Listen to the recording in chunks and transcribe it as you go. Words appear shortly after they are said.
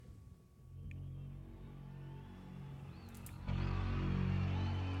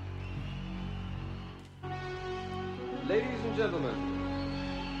and gentlemen,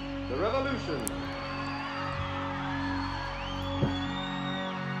 the revolution.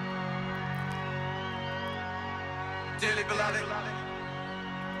 Dearly beloved,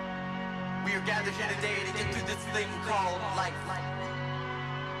 we are gathered here today to get through this thing called life.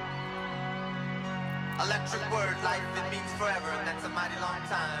 Electric word, life, it means forever, and that's a mighty long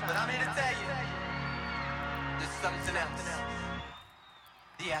time. But I'm here to tell you, there's something else.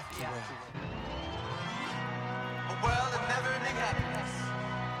 The afterworld. A world of never-ending happiness.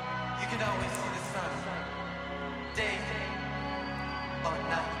 You can always see the sun, day or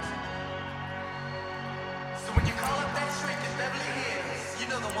night. So when you call up that shrink in Beverly Hills, you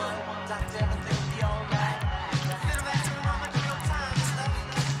know the one, Dr. Everything will be alright. Instead of asking how much of your time is left,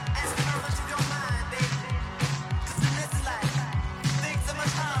 ask how much of your mind, baby. 'Cause in this life, things are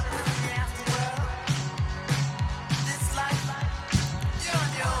much harder than the afterworld. This life, you're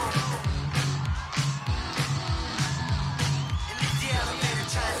on your own. And if the elevator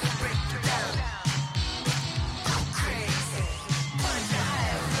tries to break you down, go crazy, punch your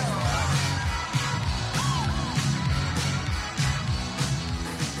higher floor.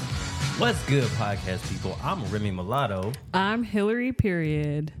 What's good, podcast people? I'm Remy Mulatto. I'm Hillary,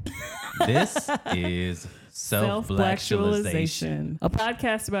 period. This is Self-Blacktualization. A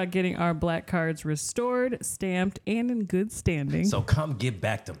podcast about getting our black cards restored, stamped, and in good standing. So come get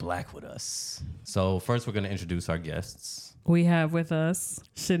back to black with us. So first we're going to introduce our guests. We have with us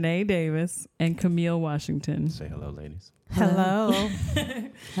Shanae Davis and Camille Washington. Say hello, ladies. Hello.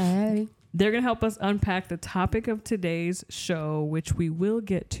 Hey. They're going to help us unpack the topic of today's show, which we will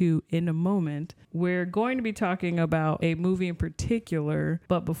get to in a moment. We're going to be talking about a movie in particular,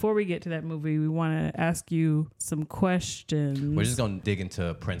 but before we get to that movie, we want to ask you some questions. We're just going to dig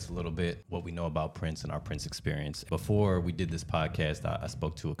into Prince a little bit, what we know about Prince and our Prince experience. Before we did this podcast, I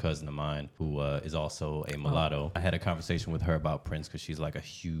spoke to a cousin of mine who is also a mulatto. I had a conversation with her about Prince because she's like a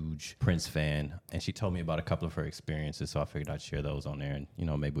huge Prince fan, and she told me about a couple of her experiences, so I figured I'd share those on there, and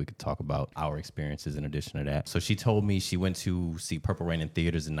maybe we could talk about our experiences in addition to that. So she told me she went to see Purple Rain in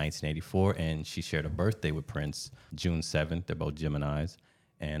theaters in 1984, and she shared a birthday with Prince June 7th. They're both Geminis.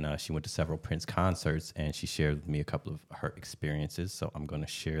 And she went to several Prince concerts, and she shared with me a couple of her experiences. So I'm going to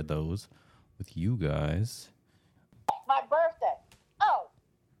share those with you guys. My birthday. Oh,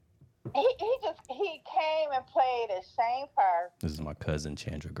 he came and played at Shane Park This is my cousin,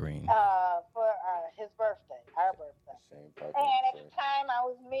 Chandra Green. for his birthday, our birthday. And at the time I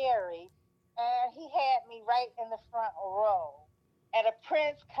was married, and he had me right in the front row at a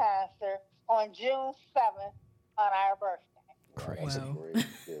Prince concert on June 7th on our birthday. Crazy. Wow.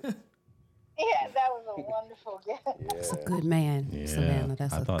 Yeah, that was a wonderful gift. That's a good man, Savannah.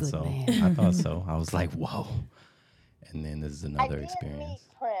 That's a good man. I thought so. I was like, whoa. And then this is I another didn't experience. meet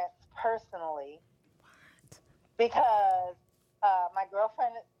Prince personally because my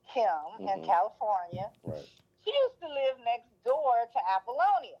girlfriend Kim in California, she used to live next door to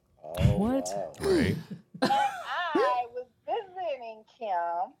Apollonia. What? Right. And I was visiting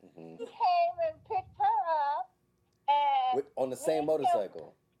Kim. He came and picked her up. And On the same me and Kim-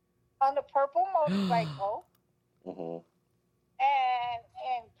 motorcycle. On the purple motorcycle. And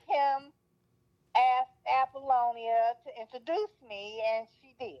Kim asked Apollonia to introduce me, and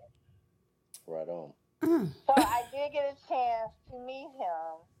she did. Right on. So I did get a chance to meet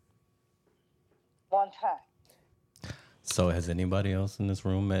him one time. So has anybody else in this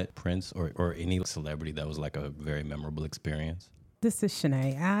room met Prince or any celebrity that was like a very memorable experience? This is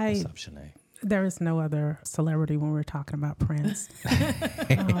Shanae. What's up, Shanae? There is no other celebrity when we're talking about Prince.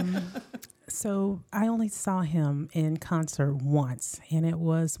 So I only saw him in concert once, and it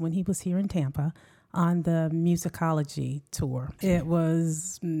was when he was here in Tampa on the Musicology tour. It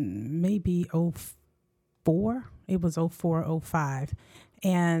was maybe 04. It was 04, 05.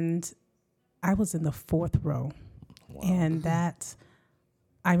 And I was in the fourth row. Wow. And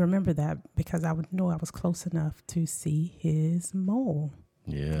I remember that because I would know I was close enough to see his mole.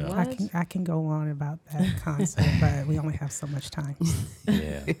 Yeah. What? I can go on about that concert, but we only have so much time.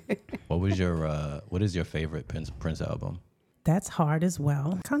 Yeah. What is your favorite Prince album? That's hard as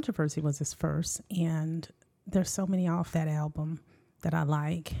well. Controversy was his first, and there's so many off that album that I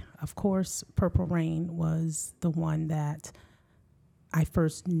like. Of course, Purple Rain was the one that I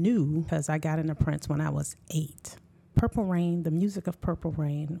first knew because I got into Prince when I was 8. Purple Rain, the music of Purple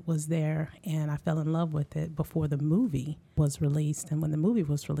Rain was there, and I fell in love with it before the movie was released. And when the movie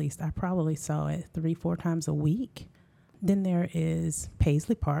was released, I probably saw it 3-4 times a week. Then there is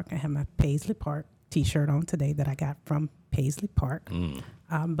Paisley Park. I have my Paisley Park t-shirt on today that I got from Paisley Park.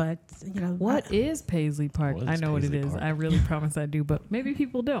 But you know, what is Paisley Park? I know what it is. I really promise I do, but maybe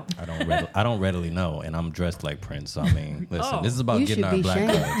people don't. I don't readily know, and I'm dressed like Prince. So I mean, listen, this is about getting our black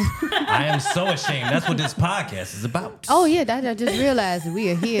ashamed. cards. I am so ashamed. That's what this podcast is about. Oh yeah, I just realized that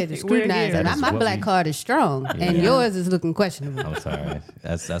we are here to scrutinize, and my black card is strong, and yours is looking questionable. I'm sorry.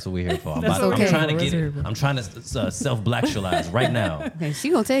 That's what we're here for. okay. I'm trying to get it. I'm trying to self-blacktualize right now. Okay, she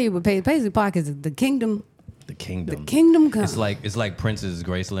gonna tell you, but Paisley Park is the kingdom. The kingdom. The kingdom comes. It's like Prince's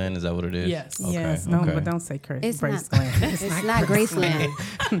Graceland. Is that what it is? Yes. Okay, yes. okay. No, but don't say Graceland. It's not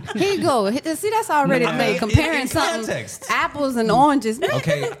Graceland. Here you go. See, that's already comparing something. Context. Apples and oranges.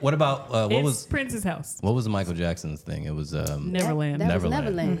 Okay. What about what was Prince's house? What was Michael Jackson's thing? It was Neverland. That was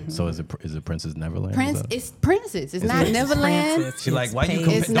Neverland. Mm-hmm. So is it Prince's Neverland? It's Prince's. It's not Neverland. Princess. She like why you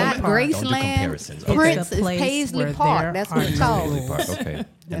It's not Graceland. comparisons. Prince It's is a place Paisley where Park. there That's what it's are called. no Park. Okay.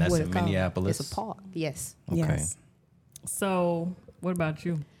 And that's what in it's called. Minneapolis. It's a park. Yes. Okay. Yes. So, what about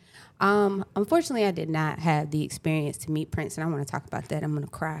you? Unfortunately, I did not have the experience to meet Prince, and I want to talk about that. I'm going to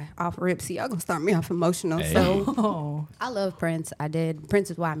cry off rip. See, y'all going to start me off emotional. Hey. So, I love Prince. I did.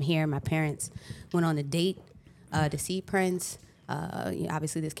 Prince is why I'm here. My parents went on a date to see Prince.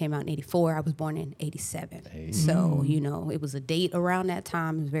 Obviously, this came out in 84. I was born in 87. Hey. So, it was a date around that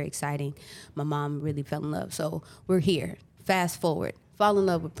time. It was very exciting. My mom really fell in love. So, we're here. Fast forward. Fall in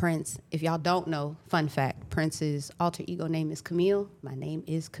love with Prince. If y'all don't know, fun fact, Prince's alter ego name is Camille. My name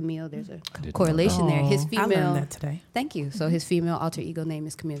is Camille. There's a correlation there. His female. I learned that today. Thank you. So his female alter ego name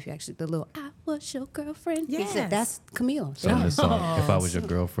is Camille. If you actually, the little, I was your girlfriend. He Yes. said, that's Camille. So in the song, if I was your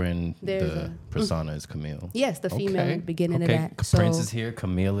girlfriend, There's the persona is Camille. Yes, the female in the beginning of that. Prince is here.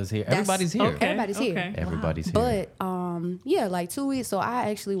 Camille is here. Everybody's here. Okay. Everybody's here. Okay. Everybody's here. But like 2 weeks. So I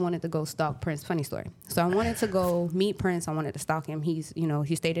actually wanted to go stalk Prince. Funny story. So I wanted to go meet Prince. I wanted to stalk him. He's,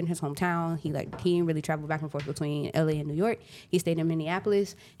 he stayed in his hometown. He didn't really travel back and forth between LA and New York. He stayed in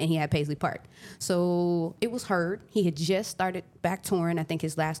Minneapolis, and he had Paisley Park. So it was heard. He had just started back touring. I think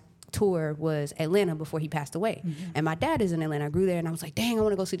his last tour was Atlanta before he passed away. Mm-hmm. And my dad is in Atlanta. I grew there, and I was like, dang, I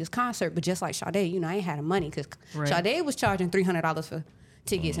want to go see this concert. But just like Sade, I ain't had the money because Sade was charging $300 for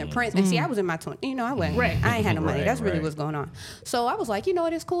tickets and Prince. And see, I was in my 20s. I wasn't. Right. I ain't had no money. That's really right. what's going on. So I was like,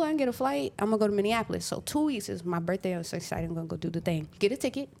 it's cool. I can get a flight. I'm going to go to Minneapolis. So 2 weeks is my birthday. I was so excited. I'm going to go do the thing. Get a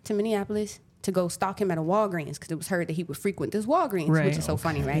ticket to Minneapolis to go stalk him at a Walgreens because it was heard that he would frequent this Walgreens, which is so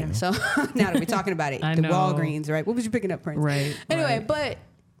funny, right? Yeah. So now that we're talking about it, the Walgreens, right? What was you picking up, Prince? Right. Anyway, but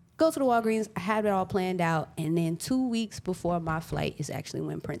go to the Walgreens. I had it all planned out. And then 2 weeks before my flight is actually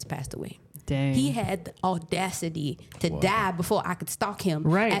when Prince passed away. Dang. He had the audacity to die before I could stalk him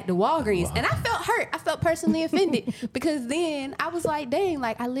at the Walgreens. Wow. And I felt hurt. I felt personally offended because then I was like, dang,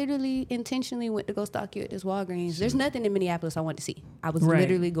 I literally intentionally went to go stalk you at this Walgreens. There's nothing in Minneapolis I wanted to see. I was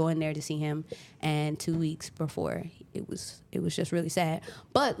literally going there to see him. And 2 weeks before, it was just really sad.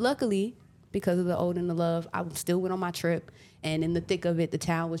 But luckily, because of the old and the love, I still went on my trip. And in the thick of it, the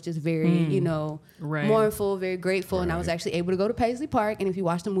town was just very, mournful, very grateful. Right. And I was actually able to go to Paisley Park. And if you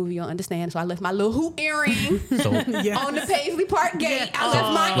watch the movie, you'll understand. So I left my little hoop earring on the Paisley Park gate. I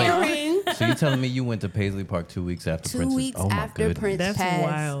left my earring. So you're telling me you went to Paisley Park 2 weeks after Prince? 2 weeks after Prince That's passed.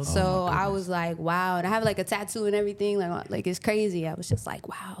 wild. So I was like, wow. And I have a tattoo and everything. Like it's crazy. I was just like,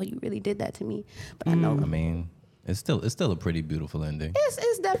 wow, you really did that to me. But I know. I mean, it's still a pretty beautiful ending.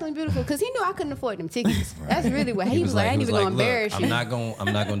 It's definitely beautiful because he knew I couldn't afford them tickets. Right. That's really what he was like. I ain't even gonna embarrass you. I'm not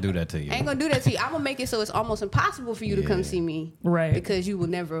gonna do that to you. I ain't gonna do that to you. I'm gonna make it so it's almost impossible for you to come see me, right? Because you will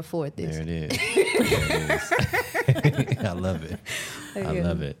never afford this. There it is. I love it. I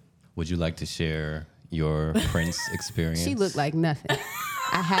love it. Would you like to share your Prince experience? She looked like nothing.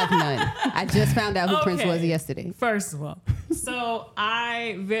 I have none. I just found out who Prince was yesterday. First of all, so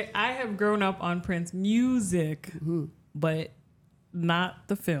I have grown up on Prince music, but not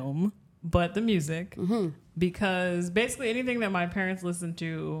the film, but the music, because basically anything that my parents listened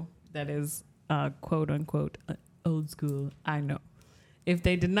to that is quote unquote old school, I know. If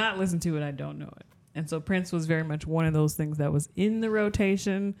they did not listen to it, I don't know it. And so Prince was very much one of those things that was in the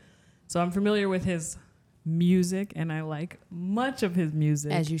rotation. So I'm familiar with his music, and I like much of his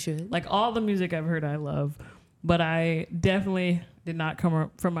music. As you should. Like all the music I've heard, I love. But I definitely did not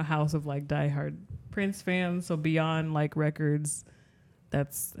come from a house of diehard Prince fans. So beyond records,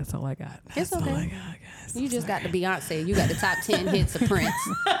 that's all I got. It's okay. All I got, guys. You just got the Beyonce. You got the top 10 hits of Prince.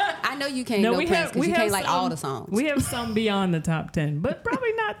 I know you can't know Prince because you can't like all the songs. We have some beyond the top 10, but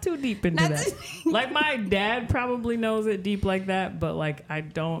probably not too deep into that. My dad probably knows it deep like that, but I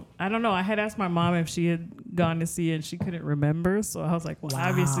don't know. I had asked my mom if she had gone to see it and she couldn't remember. So I was like, well,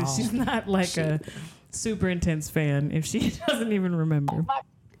 obviously she's not a super intense fan if she doesn't even remember.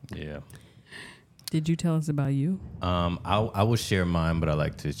 Yeah. Did you tell us about you? I will share mine, but I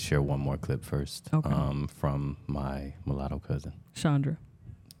like to share one more clip first. Okay. From my mulatto cousin, Chandra.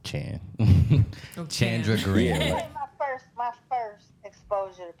 Chan. Oh, Chandra Chan. Green. My first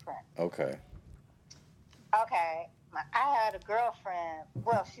exposure to Prince. Okay. Okay, I had a girlfriend.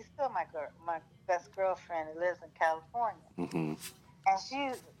 Well, she's still my best girlfriend who lives in California. Mm-hmm. And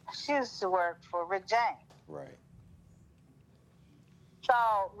she used to work for Rick James. Right.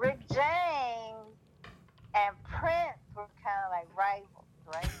 So Rick James and Prince were kind of like rivals,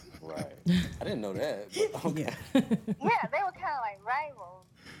 right? Right. I didn't know that. But okay. Yeah, they were kind of like rivals,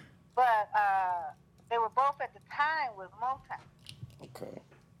 but they were both at the time with Motown. Okay.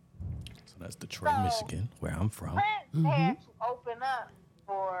 So that's Detroit, Michigan, where I'm from. Prince had to open up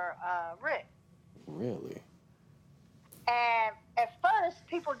for Rick. Really? And at first,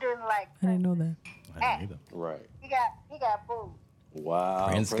 people didn't like I didn't know that. I didn't either. Right. He got booed. Wow.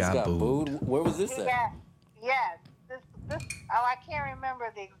 Prince got booed. Where was this He at? got, yeah. I can't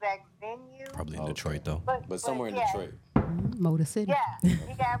remember the exact venue. Probably in Okay. Detroit, though. But somewhere in yeah, Detroit. Motor City. Yeah,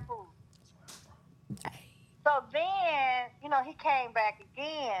 he got booed. So then, he came back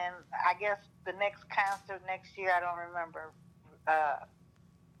again. I guess the next concert next year. I don't remember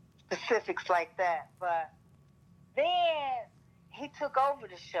specifics like that. But then he took over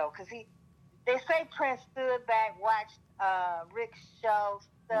the show because they say Prince stood back, watched Rick's show,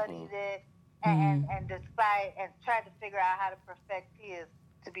 studied it, and decided and tried to figure out how to perfect his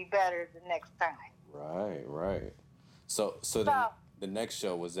to be better the next time. Right. So then the next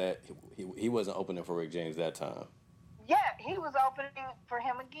show was that he wasn't opening for Rick James that time. Yeah, he was opening for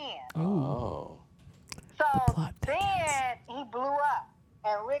him again. Oh. So plot then he blew up,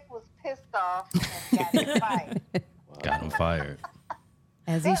 and Rick was pissed off and got him fired. Got him fired.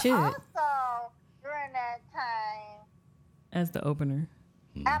 As he should. Also, during that time, As the opener.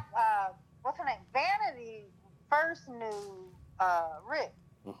 what's her name? Vanity first knew Rick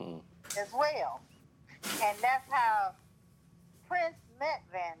as well. And that's how Prince met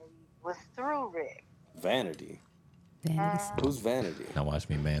Vanity, was through Rick. Vanity. Vanity. Who's Vanity? Now watch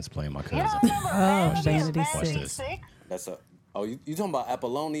me mansplain my You don't cousin. remember Oh, Vanity? Vanity Watch Six. this. Six? That's a. Oh, you talking about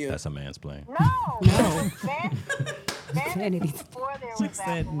Apollonia? That's a mansplain. No. Vanity Vanity. before there She was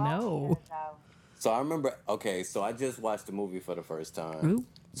said Apollonia, no. So I remember. Okay, so I just watched the movie for the first time. Ooh.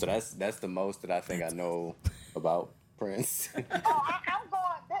 So that's the most that I think I know about Prince.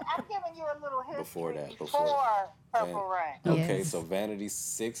 I'm giving you a little history Before that, before Purple Rain. Yes. Okay, so Vanity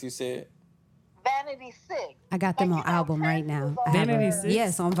 6, you said? Vanity 6. I got them Like, on album Prince right now. was I have Vanity a- 6?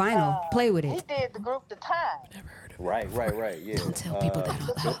 Yes, on vinyl. Play with He it. did the group The Time. Right, yeah. Don't tell people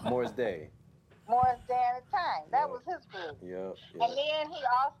that. Morris Day. Morris Day and The Time. That was his group. Yep. And then he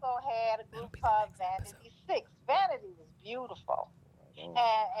also had a group called Vanity 6. Vanity was beautiful.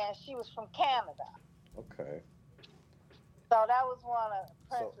 And she was from Canada. Okay. So that was one of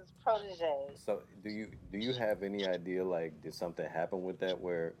Prince's proteges. So do you have any idea, like, did something happen with that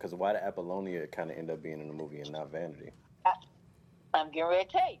where, because why did Apollonia kind of end up being in the movie and not Vanity? I'm getting ready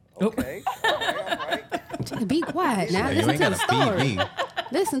to tell you. Okay. All right. Be quiet now. You Listen ain't to the gotta feed story. me.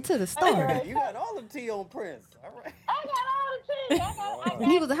 Listen to the story. You got all the tea on Prince. All right. I got all the tea. I got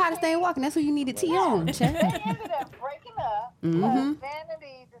He was the hottest thing walking. That's who you needed tea on, They Chad. ended up breaking up because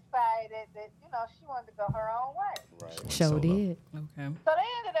Vanity decided that, she wanted to go her own way. Right. Show Solo. did. Okay. So they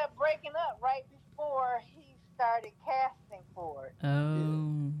ended up breaking up right before he started casting for it.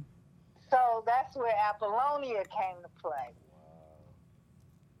 Oh. So that's where Apollonia came to play.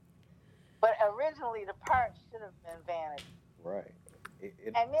 But originally the part should have been Vanity. Right.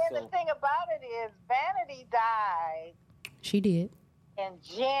 And then the thing about it is Vanity died She did. in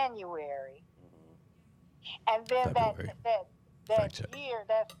January. And then February. Fact check.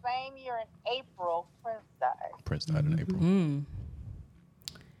 that same year in April, Prince died. Prince died in April. Mm.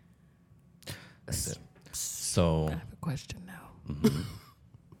 That's it. So I have a question now.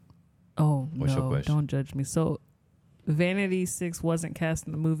 Oh, What's your no, question? don't judge me. So Vanity 6 wasn't cast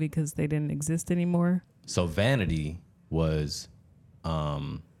in the movie because they didn't exist anymore? Vanity was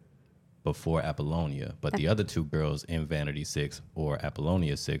before Apollonia, but the other two girls in Vanity 6 or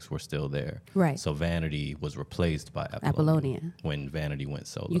Apollonia 6 were still there. Right. So Vanity was replaced by Apollonia, Apollonia. when Vanity went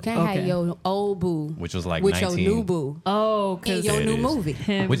solo. You can't Okay. have your old boo Which was like with 19. your new boo Oh, in because your There it new is.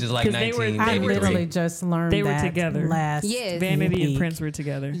 movie. Which is like 'cause they were- 1983. I they were literally just learned they were that together. last Yes. Vanity and week. Prince were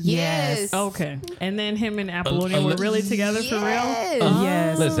together. Yes. Okay. And then him and Apollonia were really together for real? Yes.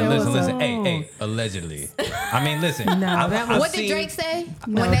 Yes. Listen, it was listen. a- Hey, allegedly. I mean, listen. No, that was- What did Drake say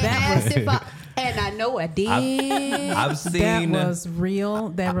No, when they that asked if And I know I did. I've seen That was real.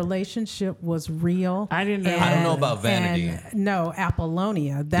 That relationship was real. I didn't know. I don't know about Vanity. And no,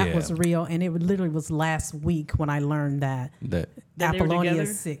 Apollonia. That Yeah. was real, and it literally was last week when I learned that that. That they were Apollonia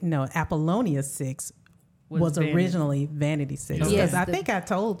together? 6. No, Apollonia 6 was Vanity. originally Vanity 6. Yeah. Because Yes, I the- think I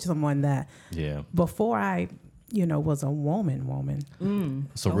told someone that Yeah. before I, was a woman.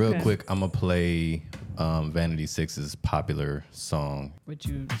 So real Okay. quick, I'm gonna play Vanity Six's popular song. Which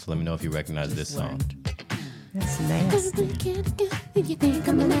you So let me know if you recognize this song. learned. That's nasty. You think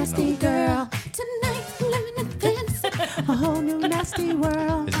I'm a nasty girl. Tonight, living in this. A whole new nasty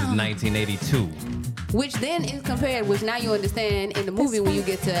world. This is 1982. Which then is compared, which now you understand in the movie when you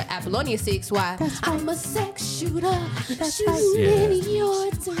get to Apollonia 6 why I'm a sex shooter. Shooting Yeah. in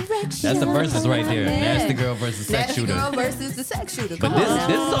your direction. That's the verses right there. Yeah. Nasty Girl versus Sex Nasty Shooter. Girl versus the sex shooter. But Come on now.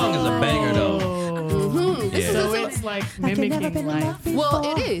 this song is a banger though. Yeah. So it's like mimicking life.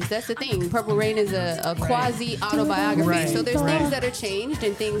 Well, it is. That's the thing. Purple Rain is a quasi autobiography. Right, So there's right. things that are changed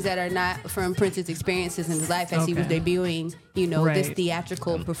and things that are not from Prince's experiences in his life as he was Okay. debuting, this Right.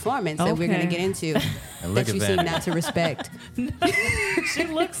 theatrical performance that we're going to Okay. get into And look that at you seem Vanity. not to respect. She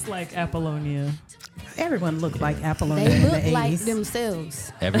looks like Apollonia. Everyone looked like Apollonia They in the look 80s. like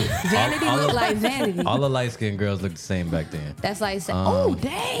themselves. Vanity Vanity look like Vanity. All the light skinned girls look the same back then. That's like saying, oh,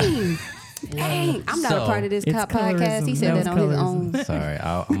 dang. Dang. I'm not So, a part of this it's podcast. He colorism. said That that was on his colorism. own. Sorry,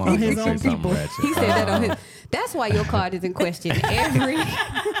 I'm always his gonna say own something people. ratchet. He said that on his. That's why your card is in question every.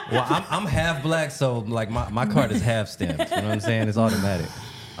 Well, I'm half black, so like my card is half stamped. You know what I'm saying? It's automatic.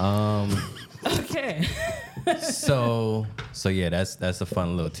 Okay. So yeah, that's a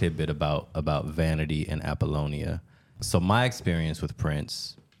fun little tidbit about Vanity and Apollonia. So my experience with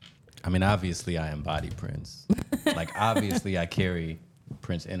Prince, I mean, obviously I embody Prince. Like obviously I carry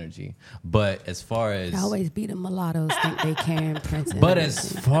Prince energy. But as far as Always be the mulattoes think they carrying Prince. But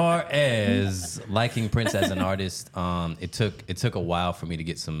as far as liking Prince as an artist, it took a while for me to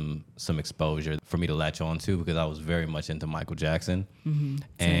get some exposure for me to latch on to, because I was very much into Michael Jackson,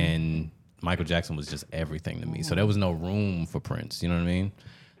 and Michael Jackson was just everything to me. So there was no room for Prince. You know what I mean?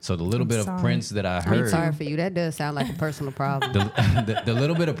 So the little bit of sorry. Prince that I I'm heard, sorry for you. That does sound like a personal problem. the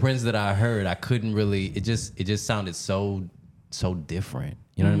little bit of Prince that I heard, I couldn't really. It just sounded so different.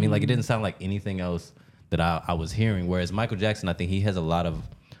 You know what I mean? Like it didn't sound like anything else that I was hearing. Whereas Michael Jackson, I think he has a lot of.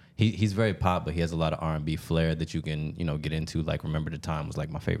 He's very pop, but he has a lot of R&B flair that you can get into. Like Remember the Time was like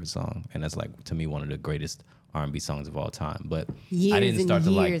my favorite song, and that's like to me one of the greatest R&B songs of all time. But Years I didn't start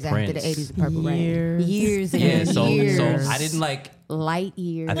and to like years Prince. after the 80s of Purple Rain. Years. Years and Yeah, so years. I didn't like. Light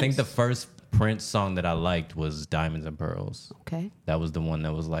years. I think the first Prince song that I liked was Diamonds and Pearls. Okay. That was the one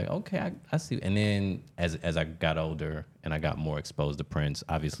that was like, okay, I see. And then as I got older and I got more exposed to Prince,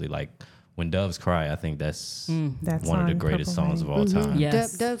 obviously, like When Doves Cry, I think that's That one of the song, greatest Purple songs Rain. of all time.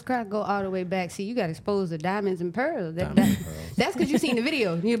 Yes. Doves Cry go all the way back. See, you got exposed to Diamonds and Pearls. Diamonds and Pearls. That's because you seen the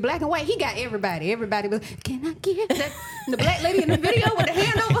video. You're black and white. He got everybody. Everybody was, can I get that? The black lady in the video with the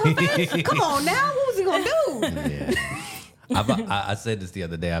hand over her face? Come on now. What was he going to do? Yeah. I said this the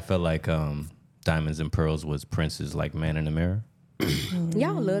other day. I felt like Diamonds and Pearls was Prince's like Man in the Mirror.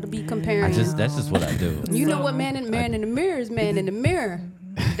 Y'all love to be comparing. That's just what I do. You know what man in the mirror is man in the mirror.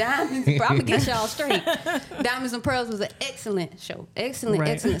 Diamonds, I'm gonna get y'all straight. Diamonds and Pearls was an excellent show. Excellent, Right.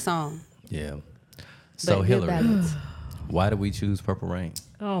 excellent song. Yeah. So But good Hillary, balance. why did we choose Purple Rain?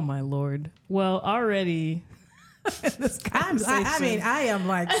 Oh my Lord. Well, already. I am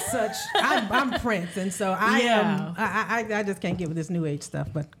like such. I'm Prince, and so I Yeah. am. I just can't get with this new age stuff.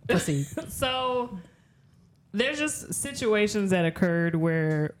 But proceed. So there's just situations that occurred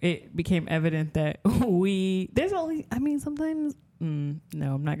where it became evident that sometimes no,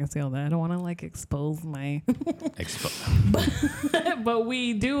 I'm not gonna say all that. I don't want to like expose my but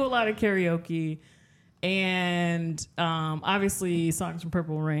we do a lot of karaoke, and obviously songs from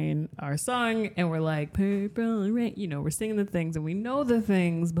Purple Rain are sung, and we're like Purple Rain, we're singing the things and we know the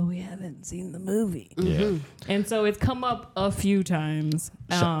things, but we haven't seen the movie. Yeah. And so it's come up a few times.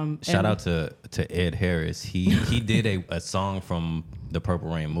 Shout out to Ed Harris. He did a song from the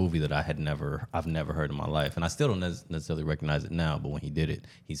Purple Rain movie that I've never heard in my life, and I still don't necessarily recognize it now. But when he did it,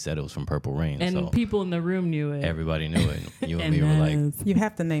 he said it was from Purple Rain, And so people in the room knew it. everybody knew it. You and And me were like, that's- You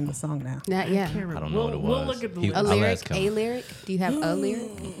have to name the song now. Not yeah. I don't know what it was. We'll look at the He- list. A I'll lyric, ask him. a lyric. Do you have a lyric?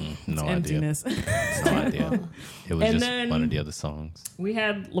 no idea. emptiness. No idea. It was And just then- one of the other songs.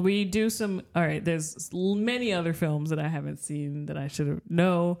 we do some. All right, there's many other films that I haven't seen that I should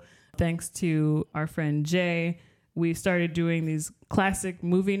know. Thanks to our friend Jay, we started doing these classic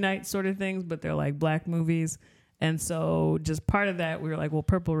movie night sort of things, but they're like black movies. And so just part of that, we were like, well,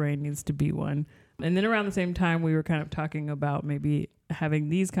 Purple Rain needs to be one. And then around the same time, we were kind of talking about maybe having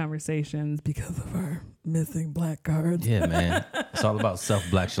these conversations because of our missing black cards. Yeah, man. It's all about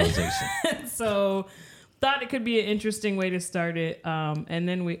self-blackalization. So thought it could be an interesting way to start it. And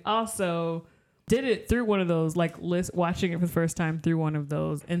then we also did it through one of those, like watching it for the first time through one of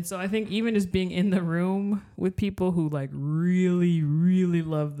those. And so I think even just being in the room with people who like really, really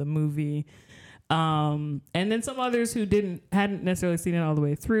love the movie, and then some others who hadn't necessarily seen it all the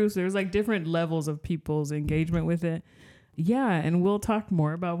way through. So there's like different levels of people's engagement with it. Yeah, and we'll talk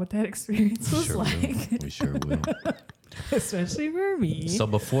more about what that experience was like. We sure will. Especially for me. So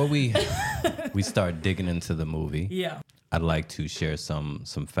before we start digging into the movie, yeah, I'd like to share some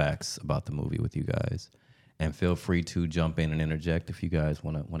facts about the movie with you guys. And feel free to jump in and interject if you guys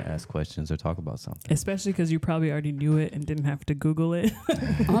want to ask questions or talk about something. Especially because you probably already knew it and didn't have to Google it.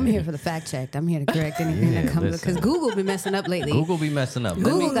 I'm here for the fact check. I'm here to correct anything that comes up. Because Google be messing up lately. Google be messing up.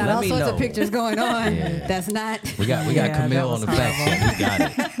 Google got all sorts of pictures going on. Yeah. That's not. We got Camille on the fact check. We got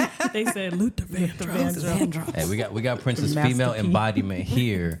it. They said Luther Vandross. Hey, we got Prince's female embodiment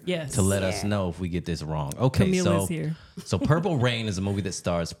here to let us know if we get this wrong. Okay, Camille is here. So Purple Rain is a movie that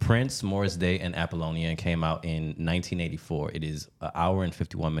stars Prince, Morris Day, and Apollonia and came out in 1984. It is an hour and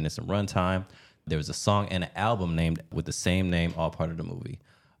 51 minutes in runtime. There's a song and an album named with the same name, all part of the movie.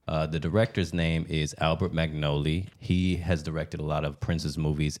 The director's name is Albert Magnoli. He has directed a lot of Prince's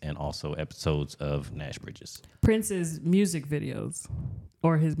movies and also episodes of Nash Bridges. Prince's music videos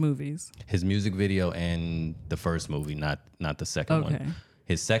or his movies? His music video and the first movie, not the second one.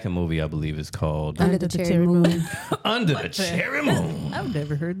 His second movie, I believe, is called Under the Cherry Moon. Under the Cherry Moon. I've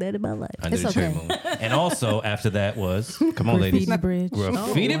never heard that in my life. Under the Cherry Moon. And also after that was, come on, ladies. Graffiti Bridge.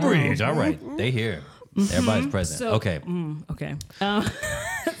 Graffiti Bridge. All right, they here. Everybody's present. So, okay. Okay.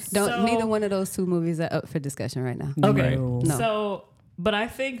 Neither one of those two movies are up for discussion right now. Okay. No. So, but I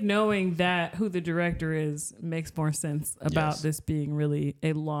think knowing that who the director is makes more sense about this being really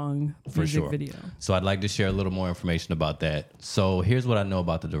a long music video. So I'd like to share a little more information about that. So here's what I know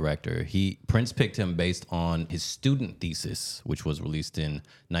about the director. Prince picked him based on his student thesis, which was released in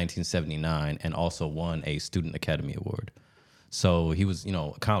 1979 and also won a Student Academy Award. So he was,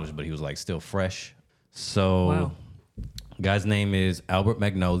 accomplished, but he was like still fresh. So guy's name is Albert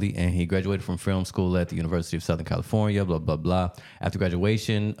Magnoli, and he graduated from film school at the University of Southern California, blah, blah, blah. After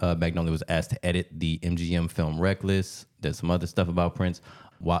graduation, Magnoli was asked to edit the MGM film Reckless. There's some other stuff about Prince.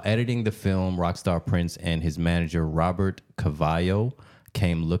 While editing the film, rockstar Prince and his manager, Robert Cavallo,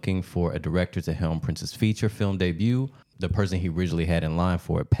 came looking for a director to helm Prince's feature film debut. The person he originally had in line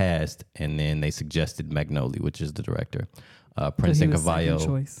for it passed, and then they suggested Magnoli, which is the director. Prince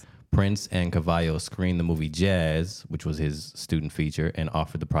and Cavallo screened the movie Jazz, which was his student feature, and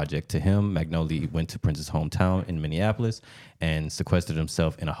offered the project to him. Magnoli went to Prince's hometown in Minneapolis and sequestered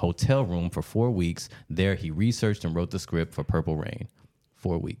himself in a hotel room for 4 weeks. There, he researched and wrote the script for Purple Rain.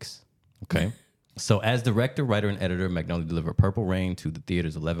 4 weeks. Okay. So as director, writer, and editor, Magnoli delivered Purple Rain to the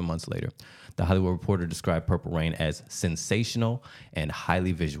theaters 11 months later. The Hollywood Reporter described Purple Rain as sensational and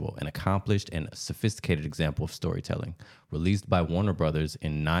highly visual, an accomplished and sophisticated example of storytelling. Released by Warner Brothers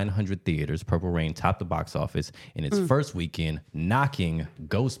in 900 theaters, Purple Rain topped the box office in its first weekend, knocking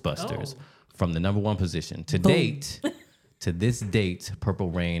Ghostbusters from the #1 position. To this date, Purple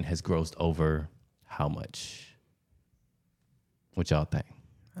Rain has grossed over how much? What y'all think?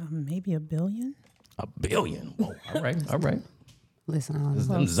 Maybe $1 billion. $1 billion. Whoa. All right. Listen, I don't know.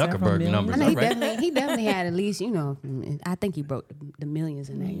 Them Zuckerberg numbers. I know he definitely had at least, I think he broke the millions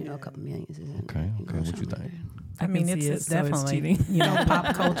in there, a couple millions. Okay. What you think? I mean, it's definitely,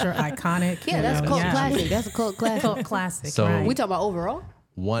 pop culture iconic. Yeah, that's a cult classic. That's a cult classic. Cult classic, so, right. We talking about overall?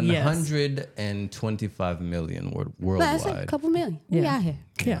 125 million worldwide. That's a couple million. We out here.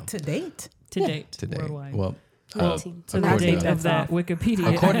 Yeah. To date. Worldwide. Well, according to that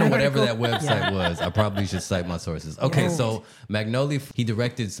Wikipedia. According to whatever that website was, I probably should cite my sources. Okay, so Magnoli, he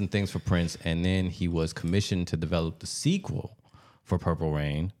directed some things for Prince, and then he was commissioned to develop the sequel for Purple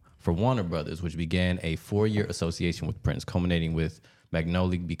Rain for Warner Brothers, which began a 4-year association with Prince, culminating with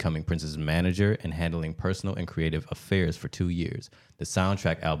Magnoli becoming Prince's manager and handling personal and creative affairs for 2 years. The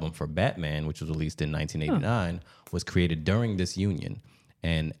soundtrack album for Batman, which was released in 1989, was created during this union,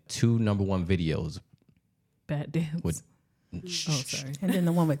 and 2 #1 videos. Bat Dance. Sorry. And then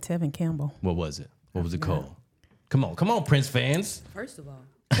the one with Tevin Campbell. What was it? What was it called? Come on, Prince fans. First of all,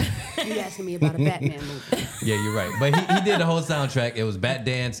 you asking me about a Batman movie. Yeah, you're right. But he did the whole soundtrack. It was Bat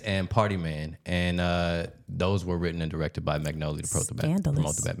Dance and Party Man. And those were written and directed by Magnoli to promote the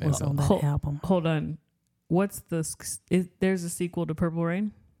Batman film. On that album. Hold on. There's a sequel to Purple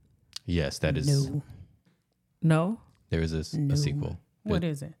Rain? Yes, that is. No? There is a sequel. What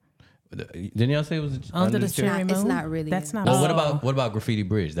is it? Didn't y'all say it was Under the Cherry Cherry It's Moon? not really That's a- not. Well, a what about Graffiti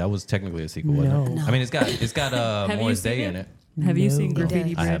Bridge? That was technically a sequel, wasn't it? No. I mean, it's got Have you Morris seen Day it? in it. Have you seen No.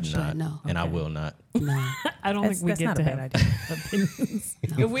 Graffiti I have Bridge? not, No. and I will not. No. I don't That's, think we that's get not to a have bad idea. opinions.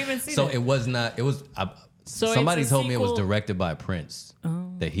 If we haven't seen So it. it was not. It was. So it's somebody a told me it was sequel- directed by Prince.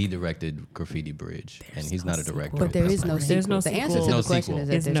 That he directed Graffiti Bridge, and he's no not a sequel. director. But there is no That's sequel. There's no The answer sequel. to No the question sequel. is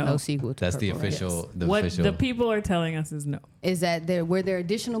that Is there's no. no sequel to That's the Purple Rain. official. The What official. the people are telling us is no. Is that were there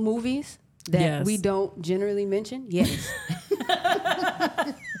additional movies that Yes. we don't generally mention? Yes.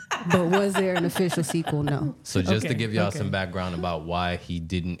 But was there an official sequel? No. So just to Okay, give y'all okay. some background about why he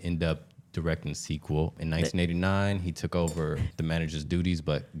didn't end up directing the sequel. In 1989, he took over the manager's duties,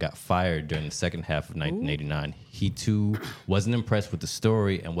 but got fired during the second half of 1989. He too wasn't impressed with the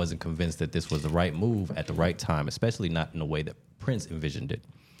story and wasn't convinced that this was the right move at the right time, especially not in the way that Prince envisioned it.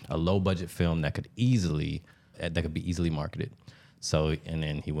 A low-budget film that could be easily marketed. So, and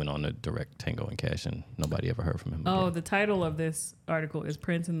then he went on to direct Tango and Cash, and nobody ever heard from him Oh, again. the title of this article is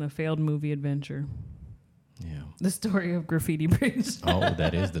Prince and the Failed Movie Adventure. Yeah. The story of Graffiti Bridge. Oh,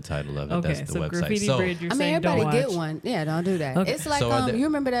 that is the title of it. Okay, That's the so website. Graffiti So, Bridge, you're I mean, saying don't everybody watch. get one. Yeah, don't do that. Okay. It's like So are there- you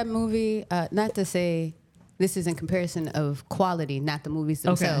remember that movie? Not to say this is in comparison of quality, not the movies Okay.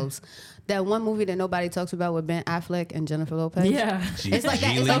 themselves. That one movie that nobody talks about with Ben Affleck and Jennifer Lopez. Yeah. It's like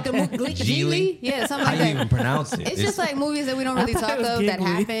that. It's like the movie Geely? Yeah, something How like do you that. even pronounce it? It's just like movies that we don't really thought talk it was of that giggly.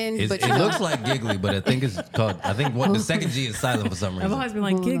 happened. But it you know, looks like giggly, but I think it's called. I think what the second G is silent for some I've reason. always been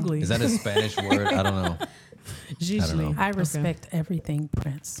like giggly. Is that a Spanish word? I don't know. Gigli. I respect everything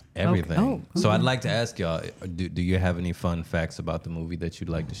Prince. Everything. Oh, So I'd like to ask y'all: do you have any fun facts about the movie that you'd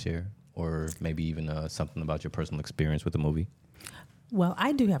like to share, or maybe even something about your personal experience with the movie? Well,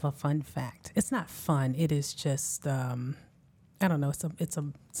 I do have a fun fact. It's not fun. It is just I don't know. It's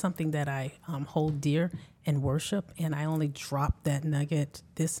something that I hold dear and worship, and I only drop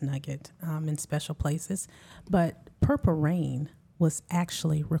this nugget, in special places. But Purple Rain was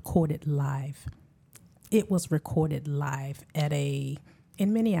actually recorded live. It was recorded live in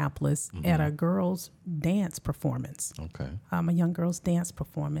Minneapolis at a girls' dance performance. Okay. A young girl's dance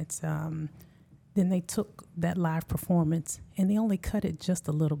performance. Then they took that live performance and they only cut it just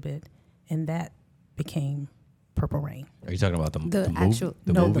a little bit, and that became Purple Rain. Are you talking about the actual-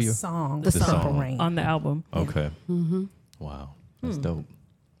 the no, movie? the song, The Purple song. Rain. On the album. Okay. Wow, that's dope.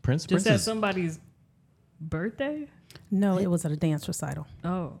 Prince Just at is somebody's birthday? No, it was at a dance recital.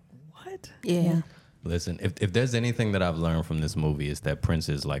 Oh, what? yeah. Listen, if there's anything that I've learned from this movie, is that Prince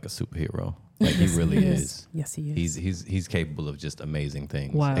is like a superhero. Like he really is. Yes, he is. He's capable of just amazing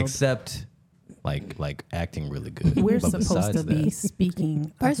things. Wild. Except like acting really good. We're But supposed besides to be that-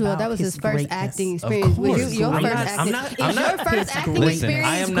 speaking. First of all, about that was his first greatness. acting Of experience. Was course. your I'm first not- acting? I'm not- Is I'm your not- first acting Listen, I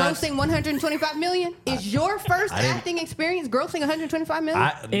experience am not- grossing 125 million? Is your first I didn't- acting experience grossing 125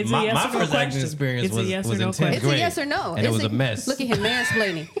 million? It's a my yes my or no first acting question. experience It's a was, yes or was no in 10th question. It's a grade. yes or no. And it It's was a mess. Look at him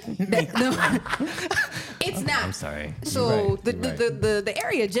mansplaining. It's not. I'm sorry. So You're right. the, You're right. the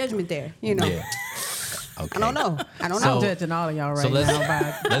area of judgment there, you know. Yeah. Okay. I don't know. I don't So- know. I'm judging all of y'all right let's- now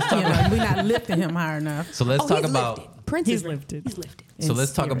by let's talk about- we're not lifting him high enough. So let's Oh, talk he's about lifted. Prince He's is lifted. He's lifted. So in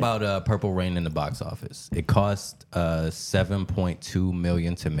let's talk spirit. about Purple Rain in the box office. It cost $7.2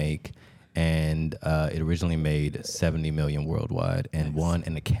 million to make, and it originally made $70 million worldwide, and won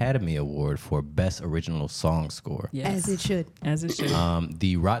an Academy Award for Best Original Song Score. Yes. As it should. As it should.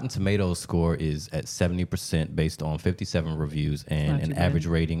 The Rotten Tomatoes score is at 70% based on 57 reviews and Not an too bad. average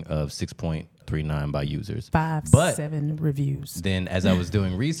rating of 6.39 by users. 7 reviews. Then, as I was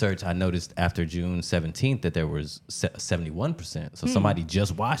doing research, I noticed after June 17th that there was 71%. So somebody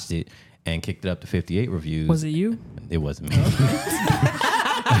just watched it and kicked it up to 58 reviews. Was it you? It wasn't me.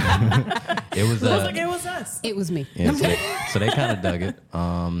 It was. I was like, it was us. It was me. Yeah, so they kind of dug it.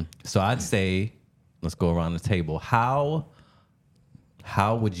 So I'd say, let's go around the table. How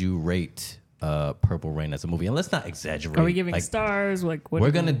would you rate Purple Rain as a movie? And let's not exaggerate. Are we giving Like, stars? Like what? We're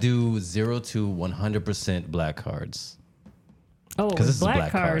are we gonna doing? do 0 to 100% black cards. Oh, 'cause this is black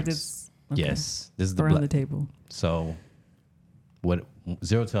black cards. cards. It's okay. Yes, this is the around black. the table. So, what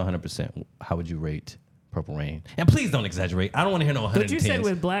 0 to 100%? How would you rate Purple Rain? And please don't exaggerate. I don't want to hear no 110. But you said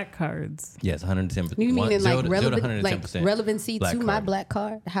with black cards. yes, 110%. You mean in like relevant, like 110% relevancy black to my card. black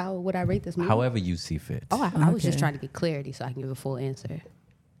card? How would I rate this movie? However you see fit. Oh, I was just Okay. trying to get clarity so I can give a full answer.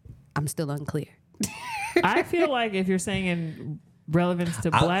 I'm still unclear. I feel like if you're saying in relevance to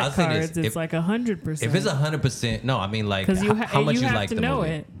I'll black say this. cards, it's If- like 100%. If it's 100%, no, I mean like because you how much you you have like to the know movie.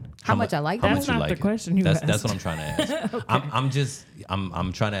 it. How much I like How the much That's you not like the question you That's asked. what I'm trying to ask.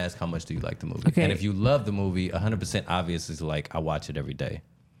 I'm trying to ask how much do you like the movie? Okay. And if you love the movie, 100% obvious is like I watch it every day.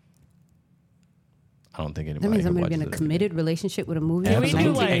 I don't think anybody. That means I'm here going to be in a watches it committed relationship with a movie. Absolutely.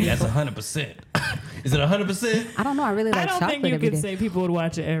 do like- Hey, that's 100%. Is it 100%? I don't know. I really like I don't chocolate think you every could day. say people would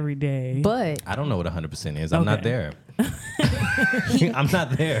watch it every day. But I don't know what 100% is. I'm not Okay. there. I'm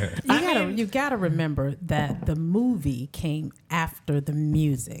not there. You gotta remember that the movie came after the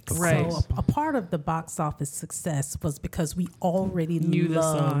music. Right. So a part of the box office success was because we already Knew the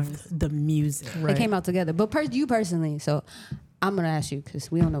loved songs. the music. they came out together. But you personally, so I'm going to ask you because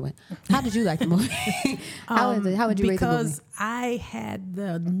we don't know it. How did you like the movie? How would you rate the movie? Because I had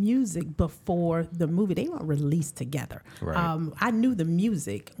the music before the movie. They weren't released together. Right. I knew the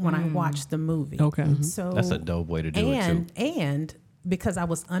music when I watched the movie. Okay. So That's a dope way to do it, too. And because I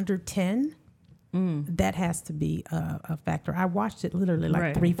was under 10, that has to be a factor. I watched it literally like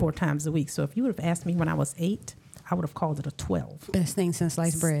Right. 3-4 times a week. So if you would have asked me when I was 8, I would have called it a 12. Best thing since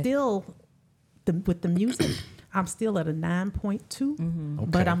sliced bread. Still, with the music, I'm still at a 9.2.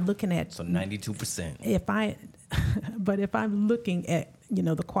 But I'm looking at So 92%. if I'm looking at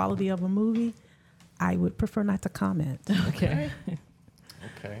the quality of a movie, I would prefer not to comment. Okay.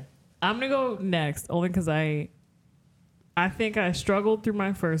 Okay. I'm gonna go next only because I think I struggled through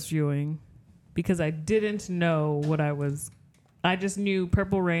my first viewing because I didn't know what I was. I just knew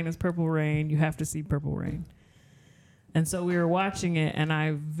Purple Rain is Purple Rain. You have to see Purple Rain. And so we were watching it, and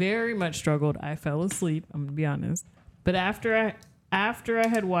I very much struggled. I fell asleep. I'm gonna be honest. But after I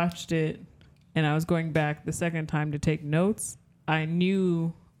had watched it, and I was going back the second time to take notes, I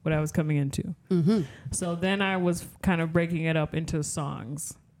knew what I was coming into. So then I was kind of breaking it up into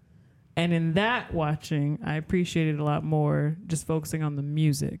songs. And in that watching, I appreciated a lot more just focusing on the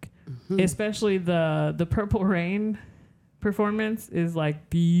music. Especially the Purple Rain performance is like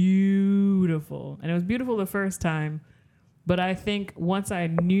beautiful. And it was beautiful the first time. But I think once I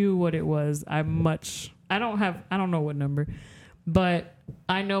knew what it was, I don't know what number, but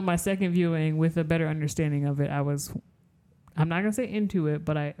I know my second viewing with a better understanding of it, I'm not going to say into it,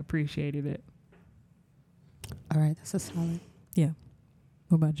 but I appreciated it. All right. That's a solid. Yeah.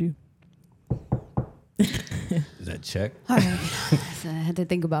 What about you? Is that check? All right. So I had to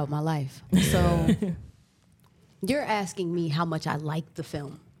think about my life. So you're asking me how much I liked the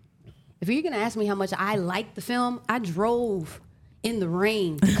film. If you're going to ask me how much I liked the film, I drove in the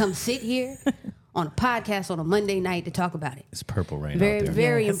rain to come sit here on a podcast on a Monday night to talk about it. It's Purple Rain Very, out there.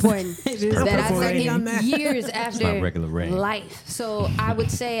 very important that I rain on said that. years after not regular rain. life. So I would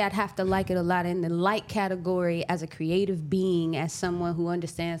say I'd have to like it a lot in the like category as a creative being, as someone who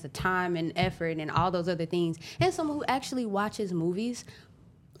understands the time and effort and all those other things, and someone who actually watches movies.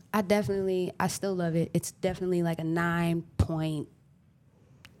 I still love it. It's definitely like a 9 point.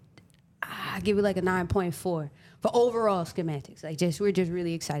 I give it like a 9.4 for overall schematics. We're just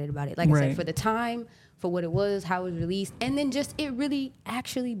really excited about it. Like I Right. said, for the time, for what it was, how it was released, and then just it really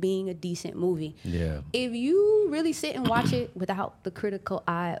actually being a decent movie. Yeah. If you really sit and watch it without the critical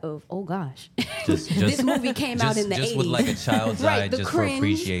eye of, oh gosh, Just- this movie came out in the 80s. Just with like a child's eye, Right, the just cringe, for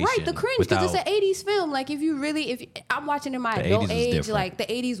appreciation. right? The cringe because without- it's an '80s film. Like if I'm watching in my The 80s adult was age, different. like the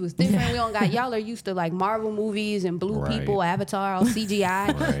 '80s was different. We don't got y'all are used to like Marvel movies and blue Right. people, Avatar, all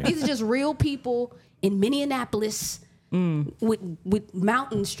CGI. Right. These are just real people in Minneapolis with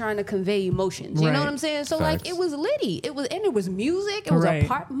mountains trying to convey emotions. You know Right. what I'm saying? So Facts. like it was litty. It was music. It was Right. a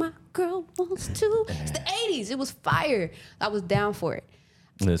part. My girl wants to. It's the '80s. It was fire. I was down for it.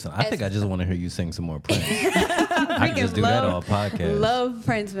 Listen, I think I just want to hear you sing some more Prince. I can just do that all podcast. Love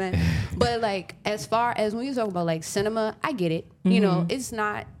Prince, man. But like, as far as when you talk about like cinema, I get it. You know, it's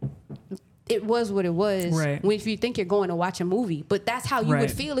not. It was what it was. Right. When if you think you're going to watch a movie, but that's how you Right.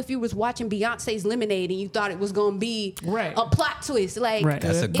 would feel if you was watching Beyonce's Lemonade and you thought it was going to be Right. a plot twist. Like, Right.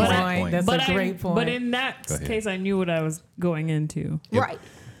 That's a Good great point. point. That's But a great point. But in that Go ahead. case, I knew what I was going into. right.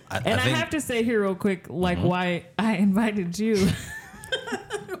 And I have to say here real quick, like why I invited you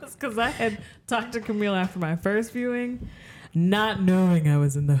was because I had talked to Camille after my first viewing, not knowing I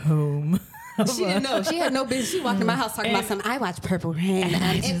was in the home. She didn't know. She had no business. She walked in my house talking about something. I watched Purple Rain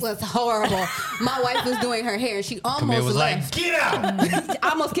and it was horrible. My wife was doing her hair and she Camille almost was left. like, get out. I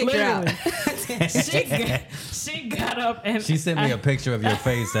almost kicked her out. she got up and She sent me a picture of your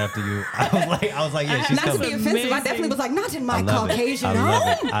face after you. I was like, yeah, she's Not to coming. be offensive, I amazing. definitely was like, not in my I love Caucasian it. I home.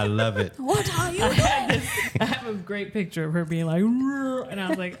 love it. I love it. What are you I doing? have a great picture of her being like, "Rrr," and I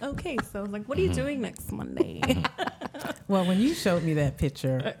was like, okay. So I was like, what are you doing next Monday? Well, when you showed me that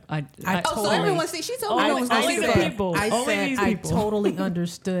picture, I Oh, so everyone see, she told me Only- everyone was only going the to see that. people. I Only said these I people. totally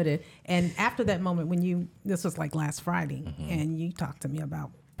understood it. And after that moment, this was like last Friday, and you talked to me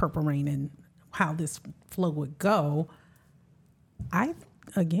about Purple Rain and how this flow would go, I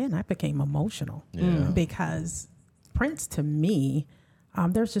became emotional because Prince to me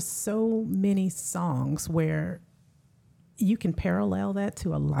There's just so many songs where you can parallel that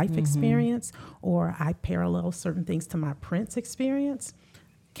to a life experience, or I parallel certain things to my Prince experience.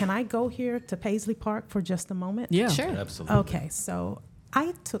 Can I go here to Paisley Park for just a moment? Yeah. Sure. Absolutely. Okay, so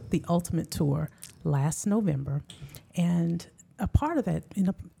I took the Ultimate Tour last November, and a part of that,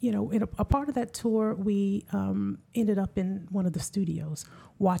 a part of that tour, we ended up in one of the studios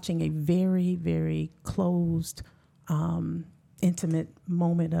watching a very, very closed, intimate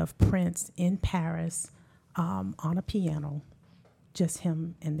moment of Prince in Paris on a piano, just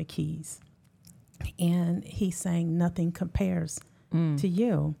him and the keys, and he sang "Nothing Compares to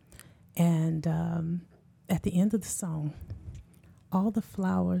You," and at the end of the song, all the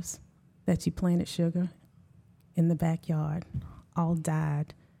flowers that you planted, sugar, in the backyard all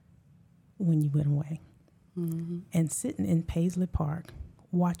died when you went away. Mm-hmm. And sitting in Paisley Park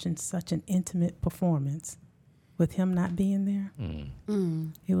watching such an intimate performance with him not being there,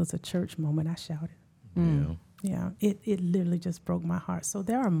 it was a church moment. I shouted. Yeah, it literally just broke my heart. So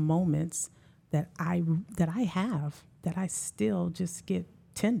there are moments that I have that I still just get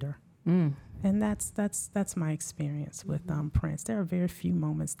tender. And that's my experience with Prince. There are very few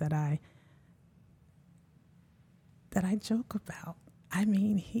moments that I joke about. I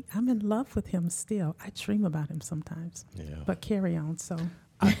mean, I'm in love with him still. I dream about him sometimes. Yeah. But carry on. So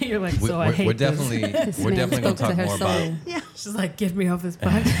you're like, I hate we're definitely going to talk more about. Yeah. She's like, get me off this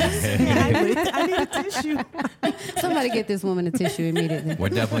podcast. I need a tissue. Somebody get this woman a tissue immediately. We're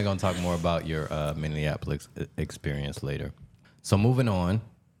definitely going to talk more about your Minneapolis experience later. So moving on,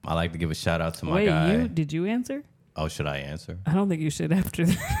 I like to give a shout out to my guy. Did you answer? Oh, should I answer? I don't think you should after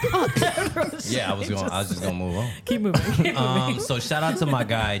that. Yeah, I was just gonna move on. Keep moving. So shout out to my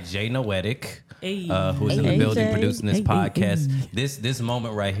guy Jay Noetic, who's in the building producing this podcast. This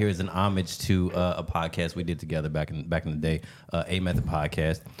moment right here is an homage to a podcast we did together back in the day, A Method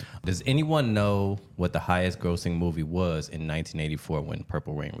Podcast. Does anyone know what the highest grossing movie was in 1984 when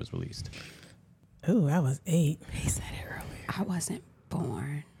Purple Rain was released? Ooh, I was 8. He said it earlier. I wasn't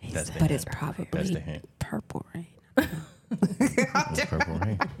born, That's but it's probably Purple Rain. Purple Rain.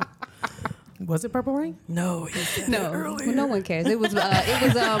 Was it Purple Rain? No, Well, no one cares. It was whatever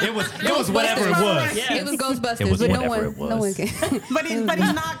it was. Yes. It was Ghostbusters, It was but whatever it was. no one cares. But he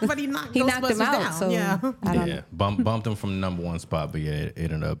knocked He knocked him Ghostbusters out. down. So Yeah. I don't know. Bumped him from the number one spot, but yeah, it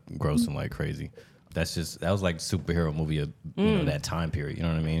ended up grossing like crazy. That was like superhero movie of that time period. You know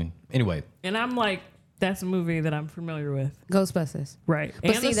what I mean? Anyway, and I'm like, that's a movie that I'm familiar with. Ghostbusters. Right. But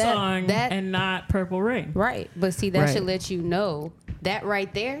and see, the song and not Purple Rain. Right. But see, that Right. should let you know, that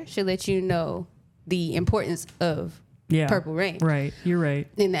right there should let you know the importance of Purple Rain. Right. You're right.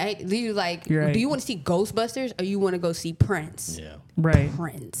 And you like, You're right. do you want to see Ghostbusters or you want to go see Prince? yeah. Right.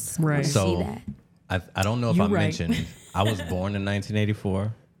 Prince. Right. I wanna So see that. I don't know if You I right. mentioned I was born in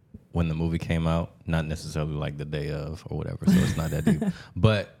 1984 when the movie came out, not necessarily like the day of or whatever, so it's not that deep.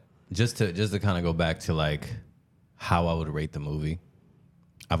 But just to kind of go back to like how I would rate the movie,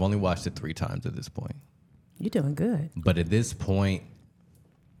 I've only watched it 3 times at this point. You're doing good. But at this point,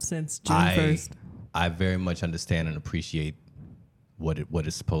 Since June 1st. I very much understand and appreciate what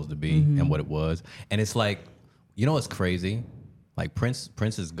it's supposed to be and what it was. And it's like, it's crazy. Like Prince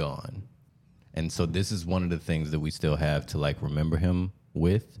is gone. And so this is one of the things that we still have to like remember him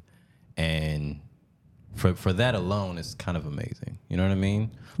with. And for that alone, it's kind of amazing. You know what I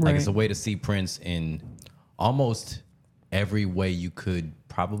mean? Like it's a way to see Prince in almost every way you could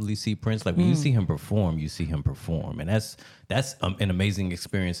probably see Prince. Like when you see him perform, and that's an amazing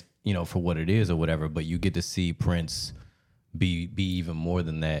experience, for what it is or whatever. But you get to see Prince be even more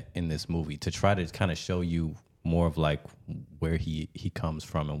than that in this movie, to try to kind of show you more of like where he comes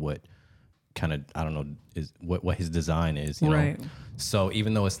from and what kind of, I don't know, is what his design is, Right. know? So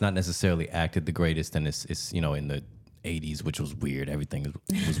even though it's not necessarily acted the greatest, and it's in the 80s, which was weird. Everything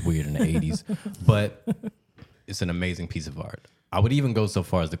was weird in the 80s, but it's an amazing piece of art. I would even go so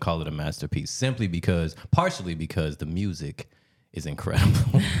far as to call it a masterpiece, partially because the music is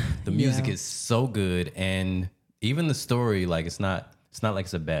incredible. The music is so good, and even the story, like it's not like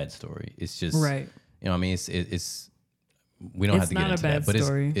it's a bad story. It's just Right. I mean, it's we don't have to get into that, but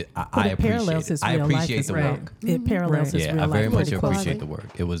story. I it parallels appreciate it. his I real life appreciate as the well. work. It parallels his Yeah, real I life. very much pretty appreciate closely. the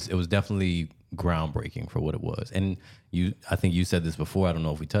work. It was definitely groundbreaking for what it was. And I think you said this before. I don't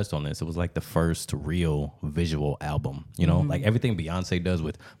know if we touched on this. It was like the first real visual album. Like everything Beyonce does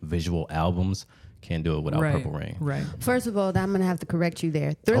with visual albums Can't do it without Purple Rain. Right. First of all, I'm going to have to correct you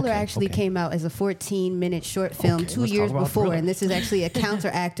there. Thriller actually came out as a 14-minute short film 2 years before, Thriller. And this is actually a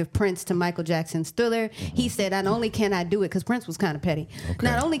counteract of Prince to Michael Jackson's Thriller. He said, not only can I do it, because Prince was kind of petty,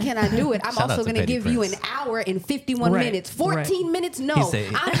 not only can I do it, I'm also going to give you an hour and 51 minutes. 14 minutes, no.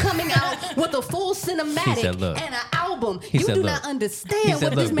 I'm coming out with a full cinematic and an album. You do not understand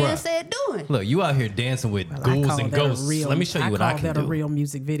what this man said doing. Look, you out here dancing with ghouls and ghosts. Let me show you what I can do. I call that a real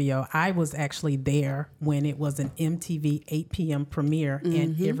music video. I was actually there when it was an MTV 8 p.m. premiere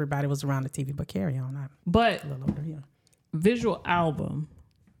and everybody was around the TV. But carry on. But visual album.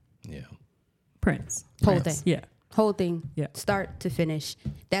 Yeah. Prince. Whole thing. Yeah. Start to finish.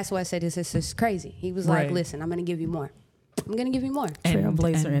 That's why I said this is crazy. He was like, listen, I'm going to give you more.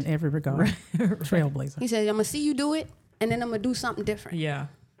 Trailblazer in every regard. Trailblazer. He said, I'm going to see you do it and then I'm going to do something different. Yeah.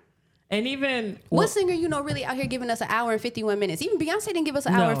 And even what singer really out here giving us an hour and 51 minutes? Even Beyonce didn't give us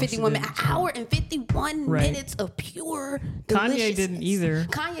an hour and 51 minutes. An hour and 51 minutes of pure Kanye didn't either.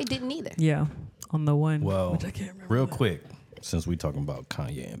 Yeah, on the one. Well, which I can't remember real quick, since we talking about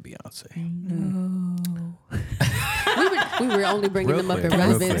Kanye and Beyonce. No. we were only bringing them up in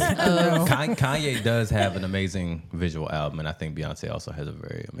relevance. Kanye does have an amazing visual album, and I think Beyonce also has a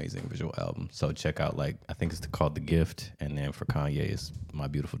very amazing visual album. So check out, I think it's called The Gift, and then for Kanye, it's My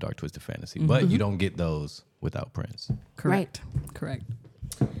Beautiful Dark Twisted Fantasy. But you don't get those without Prince. Correct.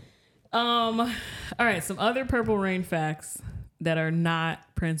 All right, some other Purple Rain facts that are not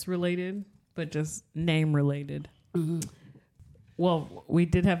Prince related, but just name related. Well, we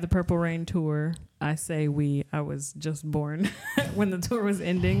did have the Purple Rain tour. I say I was just born when the tour was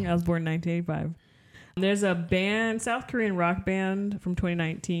ending. I was born in 1985. There's a South Korean rock band from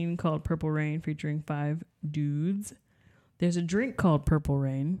 2019 called Purple Rain featuring 5 dudes. There's a drink called Purple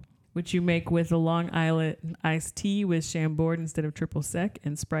Rain, which you make with a Long Island iced tea with Chambord instead of triple sec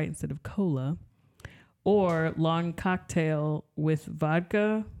and Sprite instead of cola. Or long cocktail with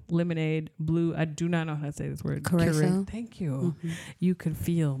vodka, lemonade, blue. I do not know how to say this word. Correct. Thank you. You could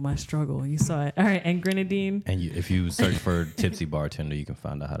feel my struggle. You saw it. All right. And grenadine. And if you search for Tipsy Bartender, you can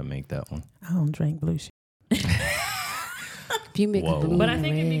find out how to make that one. I don't drink blue shit. If you make a blue but I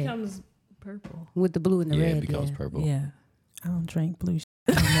think it becomes purple. With the blue and the red. It becomes purple. Yeah. I don't drink blue shit.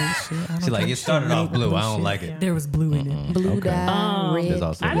 She's like, it started off blue. I don't like it. There was blue in it. Blue dye, red.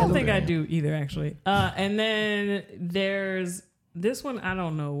 I don't think I do either, actually. And then there's this one. I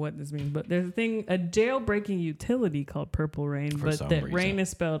don't know what this means, but there's a jailbreaking utility called Purple Rain, but that rain is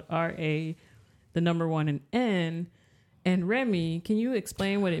spelled R-A, the number 1 and N. And Remy, can you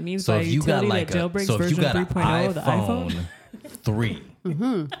explain what it means by utility that jailbreaks version 3.0 of the iPhone? 3.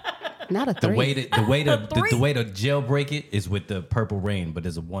 Not a 3. The way to jailbreak it is with the Purple Rain, but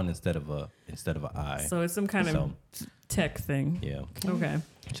there's a 1 instead of an I. So it's some kind of tech thing. Yeah. Okay.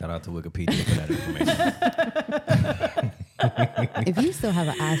 Shout out to Wikipedia for that information. If you still have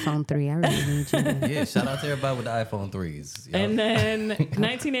an iPhone 3, I really need you. Yeah, shout out to everybody with the iPhone 3s. Yo. And then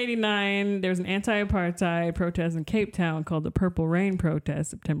 1989, there was an anti-apartheid protest in Cape Town called the Purple Rain Protest,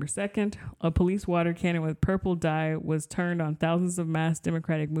 September 2nd. A police water cannon with purple dye was turned on thousands of mass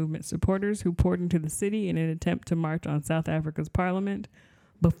Democratic Movement supporters who poured into the city in an attempt to march on South Africa's parliament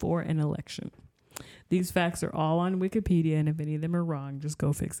before an election. These facts are all on Wikipedia, and if any of them are wrong, just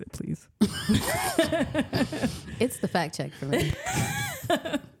go fix it, please. It's the fact check for me.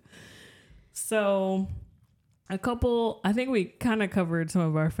 So, I think we kind of covered some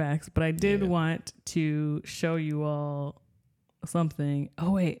of our facts, but I did want to show you all something.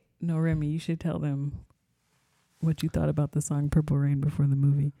 Oh, wait. No, Remy, you should tell them what you thought about the song Purple Rain before the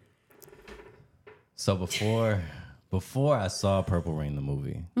movie. So before I saw Purple Rain, the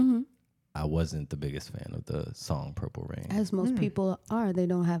movie, I wasn't the biggest fan of the song Purple Rain. As most people are. They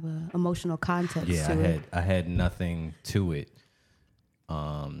don't have an emotional context to it. I had nothing to it.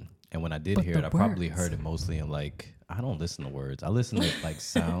 And when I did hear it, I probably heard it mostly in I don't listen to words. I listen to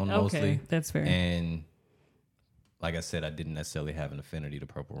sound mostly. Okay, that's fair. And like I said, I didn't necessarily have an affinity to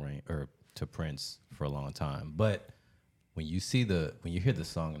Purple Rain or to Prince for a long time. But when you hear the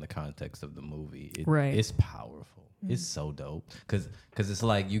song in the context of the movie, it's powerful. It's so dope because it's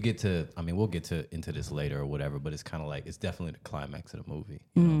like you get to. I mean, we'll get into this later or whatever, but it's kind of like it's definitely the climax of the movie.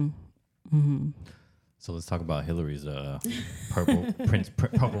 You know? So let's talk about Hillary's Purple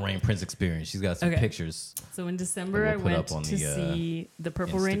Rain Prince experience. She's got some pictures. So in December, I went to see the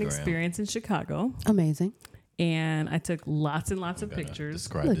Purple Rain experience in Chicago. Amazing. And I took lots and lots of pictures.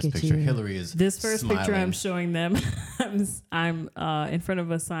 Describe this picture. You. Hillary is this first smiling. Picture I'm showing them. I'm in front of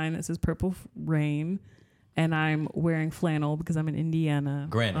a sign that says Purple Rain. And I'm wearing flannel because I'm in Indiana.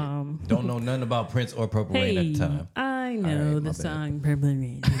 Granted, don't know nothing about Prince or Purple Rain at the time. I I know the song Purple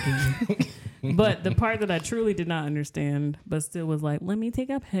Rain. But the part that I truly did not understand, but still was like, let me take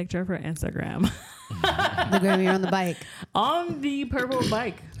a picture for Instagram. The girl you're on the bike. On the purple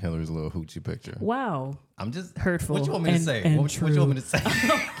bike. Hillary's little hoochie picture. Wow. I'm just hurtful. What you want me to say? And What you want me to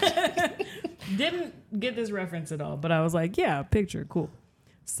say? Didn't get this reference at all, but I was like, yeah, picture, cool.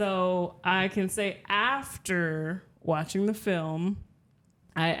 So I can say after watching the film,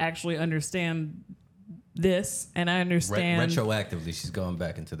 I actually understand this, and I understand retroactively. She's going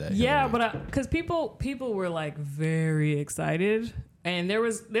back into that. Yeah, but because people were like very excited, and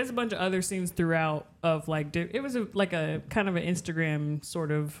there's a bunch of other scenes throughout of like it was like a kind of an Instagram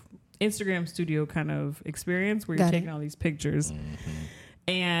studio kind of experience where you're taking all these pictures.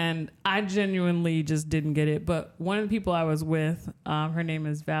 And I genuinely just didn't get it. But one of the people I was with, her name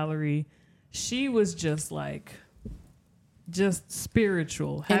is Valerie. She was just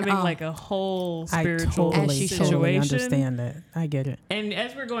spiritual, having like a whole spiritual totally situation. Understand that. I get it. And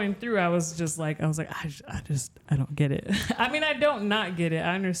as we're going through, I was like, I don't get it. I mean, I don't not get it.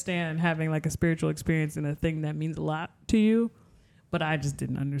 I understand having like a spiritual experience and a thing that means a lot to you, but I just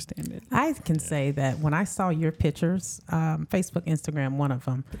didn't understand it. I can say that when I saw your pictures, Facebook, Instagram, one of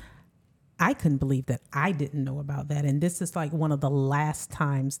them, I couldn't believe that I didn't know about that. And this is like one of the last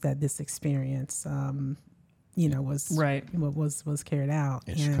times that this experience, was carried out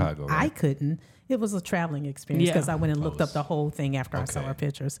in Chicago. Right? I couldn't. It was a traveling experience because I went and looked up the whole thing after I saw our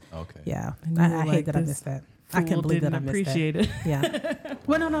pictures. Okay. Yeah, I hate that I missed that. I can't believe that I missed appreciate that. it. Yeah.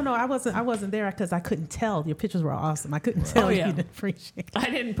 Well, no. I wasn't there because I couldn't tell. Your pictures were awesome. I couldn't tell you didn't appreciate it. I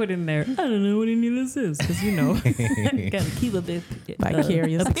didn't put in there. I don't know what any of this is because got to keep a bit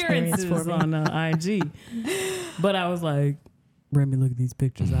vicarious appearances for me. on IG. But I was like, Remy, look at these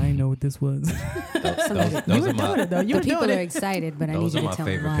pictures. I didn't know what this was. Those are my, The people are excited, but I need those you are to my tell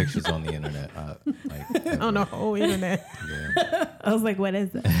me favorite why. pictures on the internet. On the whole internet. Yeah. I was like, what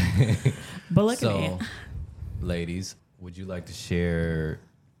is that? But look at So, it. ladies, would you like to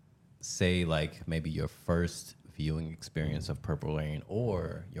say like maybe your first viewing experience of Purple Rain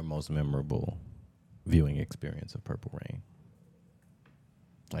or your most memorable viewing experience of Purple Rain?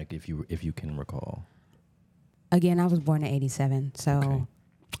 Like if you can recall. Again, I was born in 87, so... Okay.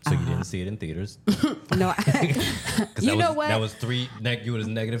 So you didn't see it in theaters? No, what? That was you was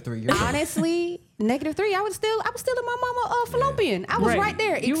 -3 years old. Honestly, -3. I was still in my mama fallopian. I was right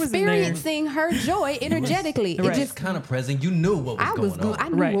there, You was in there. experiencing her joy energetically. Right. It just kind of present. You knew what was going on. I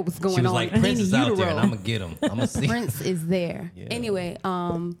knew what was going She was on. like, Prince in is out there, utero. and I'm gonna get him. I'm gonna see. Prince is there. Yeah. Anyway,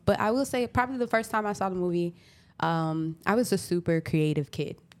 but I will say probably the first time I saw the movie, I was a super creative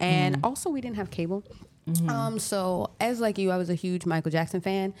kid, and also we didn't have cable. So as like you, I was a huge Michael Jackson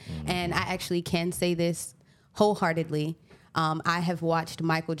fan, and I actually can say this wholeheartedly. I have watched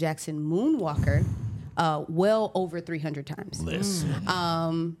Michael Jackson Moonwalker well over 300 times.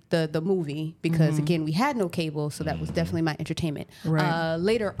 Listen. The movie, because again, we had no cable, so that was definitely my entertainment. Right.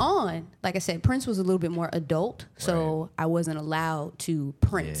 Later on, like I said, Prince was a little bit more adult, so I wasn't allowed to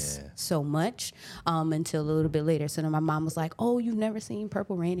Prince so much until a little bit later. So then my mom was like, "Oh, you've never seen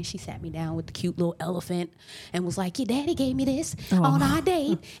Purple Rain?" And she sat me down with the cute little elephant and was like, "Your daddy gave me this on our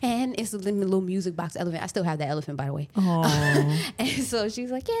date," and it's a little music box elephant. I still have that elephant, by the way. And so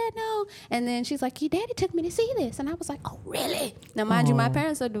she's like, "Yeah, no," and then she's like, "Your daddy took me to see this," and I was like, "Oh, really?" Now, mind you, my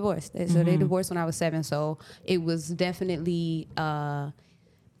parents are divorced, so they divorced when I was 7, so it was definitely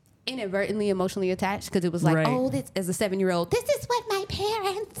inadvertently emotionally attached because it was like, "Oh, this as a 7-year-old, this is what my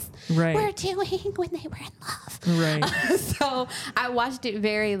parents were doing when they were in love." Right. So I watched it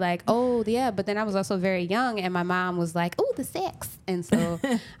very like, "Oh, yeah," but then I was also very young, and my mom was like, "Oh, the sex," and so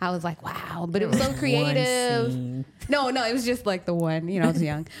I was like, "Wow!" But it was so creative. No, it was just like the one, I was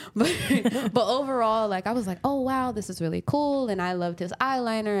young, but overall, like I was like, "Oh, wow, this is really cool," and I loved his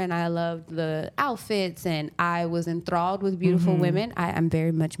eyeliner, and I loved the outfits, and I was enthralled with beautiful women. I'm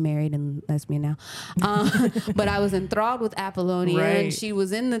very much married and lesbian now, but I was enthralled with Apollonia, and she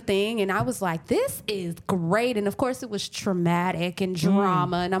was in the thing, and I was like, "This is great." And of course, it was traumatic and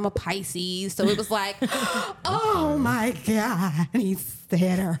drama, and I'm a Pisces, so it was like, "Oh my God, he's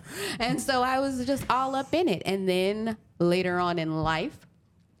there." And so I was just all up in it. And then later on in life,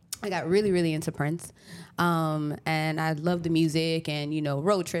 I got really, really into Prince. And I loved the music and,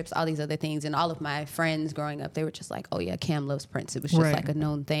 road trips, all these other things. And all of my friends growing up, they were just like, "Oh yeah, Cam loves Prince." It was just like a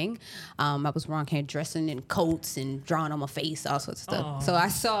known thing. I was wrong here dressing in coats and drawing on my face, all sorts of stuff. Aww. So I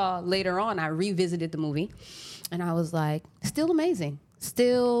saw later on, I revisited the movie and I was like, still amazing.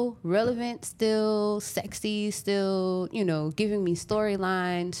 Still relevant, still sexy, still, giving me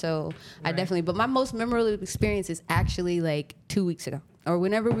storyline. So I definitely, but my most memorable experience is actually like 2 weeks ago. or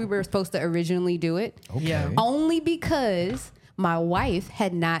whenever we were supposed to originally do it. Okay. Yeah. Only because my wife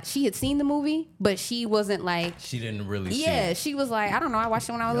she had seen the movie, but she wasn't like, She didn't really see yeah, it. she was like, I don't know. I watched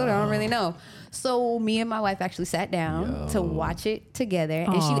it when I was little. I don't really know. So me and my wife actually sat down to watch it together,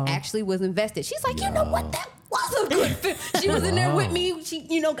 and she actually was invested. She's like, you know what? That was a good film. She was in there with me. She,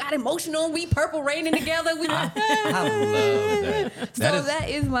 got emotional. We Purple Raining together. We I love that. that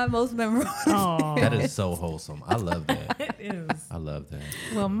is my most memorable. That is so wholesome. I love that. It is. I love that.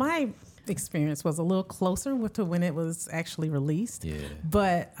 Well, my experience was a little closer to when it was actually released. Yeah.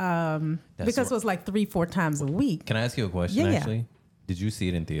 But because it was like 3-4 times a week. Can I ask you a question, Yeah. actually? Did you see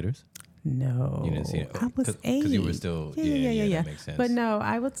it in theaters? No. You didn't see it? I was 8. Because you were still, yeah, that makes sense. But no,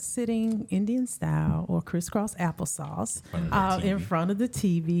 I was sitting Indian style or crisscross applesauce in front of the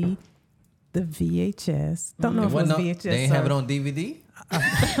TV, the VHS. Don't know if it was VHS. They ain't have it on DVD?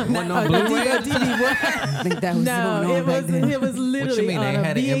 No, Blu-ray? I think that was No, it was literally mean? on They a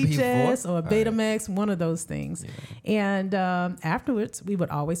had an VHS MP4? or a Betamax, one of those things. And afterwards, we would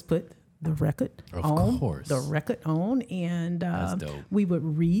always put the record Of on, course. the record on, and That's dope. we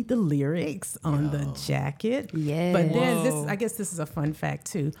would read the lyrics on the jacket. Yeah. But then Whoa. I guess this is a fun fact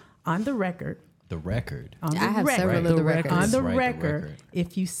too. On the record, The record. on the I have record, several of the records. on the Right, the record, record.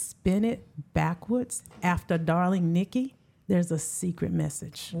 if you spin it backwards after Darling Nikki, there's a secret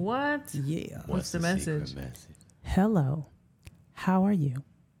message. What? Yeah. What's the secret message? message? Hello, how are you?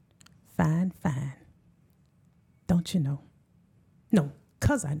 Fine, fine. Don't you know? No,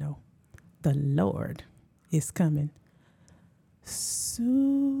 'cause I know. The Lord is coming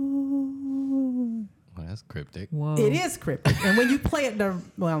soon. Well, that's cryptic. Whoa. It is cryptic. And when you play it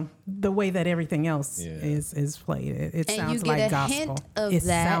the way that everything else Yeah. is played, it And sounds you get like a gospel. hint of It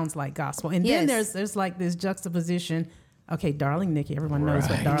that. sounds like gospel. And then Yes. there's like this juxtaposition. Okay, Darling Nikki, everyone knows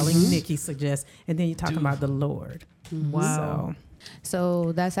what Right. Darling Nikki suggests. And then you're talking about the Lord. Wow.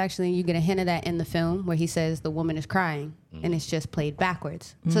 So that's actually, you get a hint of that in the film where he says the woman is crying and it's just played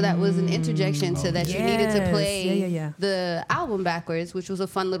backwards. So that was an interjection so that you needed to Yes. play Yeah. the album backwards, which was a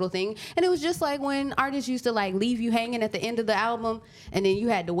fun little thing. And it was just like when artists used to like leave you hanging at the end of the album and then you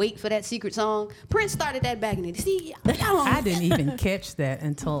had to wait for that secret song. Prince started that back in the day. See, I didn't even catch that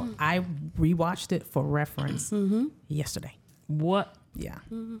until I rewatched it for reference yesterday. What? Yeah.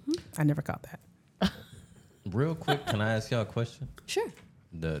 I never caught that. Real quick, can I ask y'all a question? Sure.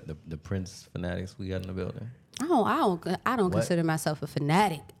 The Prince fanatics we got in the building. I don't consider myself a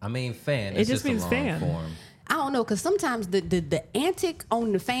fanatic. I mean, fan. It It's just a means long fan. form. I don't know, because sometimes the antic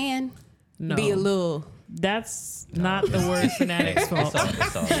on the fan No. be a little. That's not the word fanatics fault.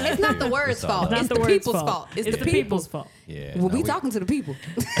 It's not the word's fault. Not It's the the word's people's fault. It's the people's fault. Yeah. Well, no, we talking to the people.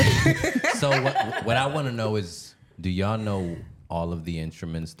 So what I want to know is, do y'all know all of the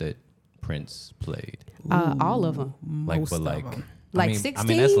instruments that Prince played? All of them. Like, Most but of like, them. Like I mean,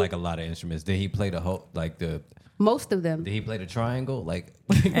 16? that's like a lot of instruments. Did he play the whole Most of them. Did he play the triangle? Like,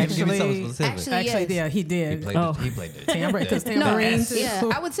 give me something specific. Actually, Yeah, he he did. played. Oh. He played the Tambourine, because No, tambourine. yeah,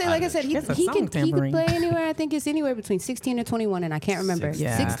 I would say, like I said, he It's a he song can tambourine. play anywhere. I think it's anywhere between 16 and 21, and I can't remember.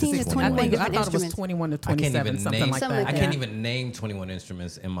 16 to 21 I 21 think I different thought it was instruments. 21 to I can't 27, even something name. like Something that. like I can't that. even name 21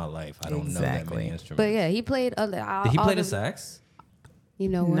 instruments in my life. I don't know that Exactly. many instruments. But yeah, he played. Did he play the sax? You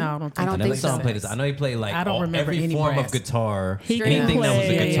know what? No, I don't think I don't he I think saw him so. play this. I know he played like I don't remember every any form brass. of guitar. He Anything can that was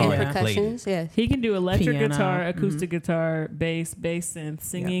a play- guitar, and he played it. percussions. Yeah. He can do electric Piano. guitar, acoustic guitar, bass synth,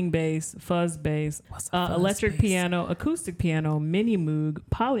 singing bass, fuzz bass, What's a fuzz electric bass? piano, acoustic piano, mini moog,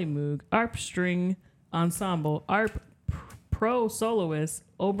 poly moog, arp string ensemble, arp pro soloist,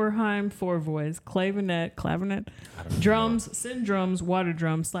 Oberheim four voice, clavinet, drums, syn drums, water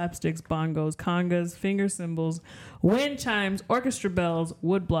drums, slapsticks, bongos, congas, finger cymbals, wind chimes, orchestra bells,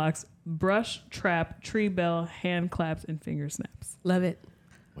 wood blocks, brush trap, tree bell, hand claps, and finger snaps. Love it.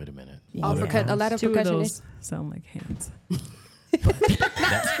 Wait a minute. All a lot of Two of percussionists. those sound like hands.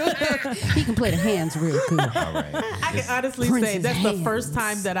 He can play the hands real good. All right. I can honestly Prince's say that's the hands. first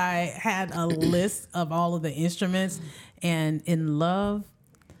time that I had a list of all of the instruments, and in love,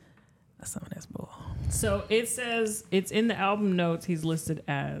 some of that's bull. So it says it's in the album notes he's listed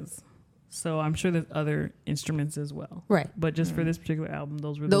as. So I'm sure there's other instruments as well. Right. But just for this particular album,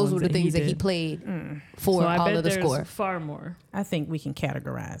 those were Those were ones the things that he did. played for So I all bet of the there's score. far more. I think we can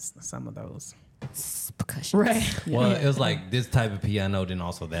categorize some of those. Percussion. Well, it was like this type of piano, then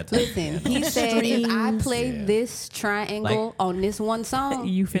also that type. Listen, he said if I play Yeah. this triangle Like- on this one song,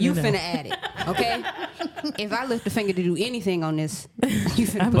 You finna know. add it. Okay? If I lift a finger to do anything on this, you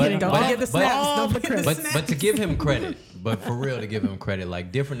finna I'm put getting it Don't on. forget the snaps. Don't forget the But snaps. to give him credit, but for real to give him credit,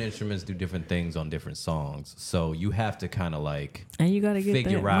 like different instruments do different things on different songs. So you have to kind of like And you got to get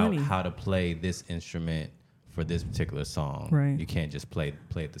figure that out money. how to play this instrument for this particular song. Right. You can't just play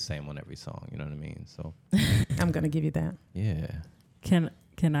it the same on every song. You know what I mean? So I'm gonna give you that. yeah.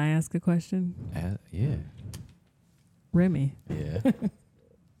 Can I ask a question? Yeah. Remy, Yeah.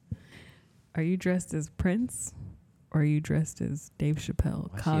 are you dressed as Prince or are you dressed as Dave Chappelle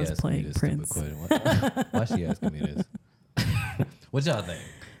Why she asking me cosplaying this Prince? stupid question? Why she asking me this? What y'all think?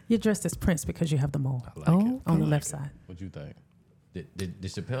 You're dressed as Prince because you have the mole I like Oh. it. on the I like left it. side. What you think? Did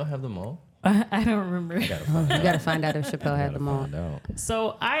Chappelle have them all? I don't remember. I gotta Oh, find you out. got to find out if Chappelle had them all. Find out.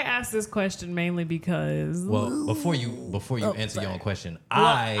 So I asked this question mainly because Well, before you answer your own question,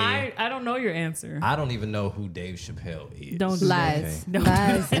 I don't know your answer. I don't even know who Dave Chappelle is. Don't do that. Lies, Okay.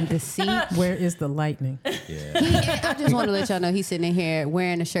 lies, and deceit. Where is the lightning? Yeah. I just want to let y'all know he's sitting in here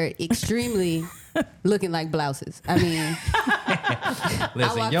wearing a shirt extremely looking like blouses. I mean,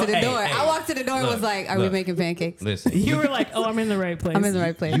 Listen, I walked to the door. hey, I walked to the door and look, was like, "Are we look. making pancakes?" Listen, You were like, "Oh, I'm in the right place." I'm in the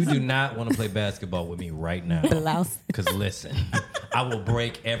right place. you do not want to play basketball with me right now. Blouse. Because listen, I will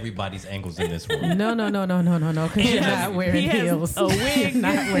break everybody's ankles in this room. No, because you're not wearing he has heels. a wig. You're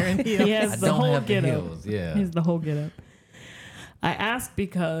not wearing heels. He has I the don't whole have the get up. heels. Yeah. He has the whole get up. I asked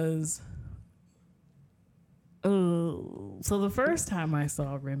because, so the first time I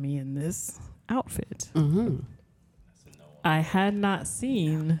saw Remy in this outfit, I had not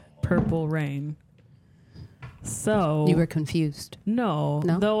seen Purple Rain. So You were confused. no,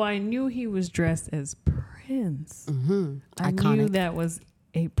 No? though I knew he was dressed as Prince. I knew Iconic. that was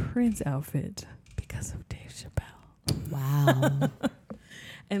a Prince outfit because of Dave Chappelle. Wow.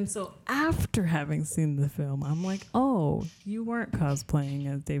 And so after having seen the film, I'm like, oh, you weren't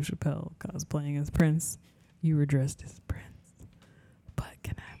cosplaying as Dave Chappelle, cosplaying as Prince. You were dressed as Prince. But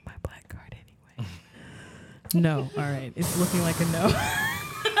can I have my black card anyway? No. All right. It's looking like a no.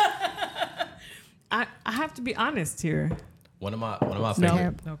 I have to be honest here. One of my No.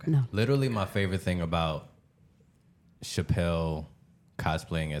 favorite, Okay. No. literally my favorite thing about Chappelle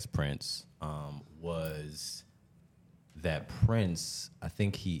cosplaying as Prince was that Prince, I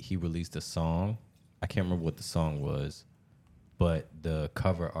think he released a song. I can't remember what the song was, but the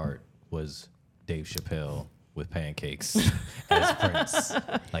cover art was Dave Chappelle with pancakes as Prince.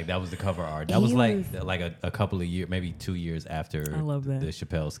 Like that was the cover art. That was like a couple of years, maybe 2 years after I love that. the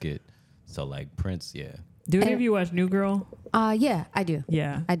Chappelle skit. So like Prince, yeah. Do any of you watch New Girl? Yeah, I do.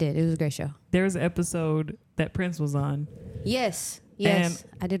 Yeah. I did. It was a great show. There was an episode that Prince was on. Yes. And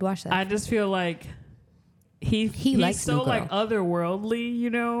I did watch that. I just feel like he's likes so New like Girl. otherworldly, you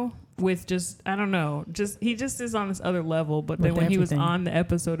know, with just I don't know, just he just is on this other level. But then With when he was everything. on the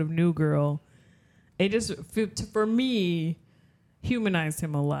episode of New Girl, it just for me humanized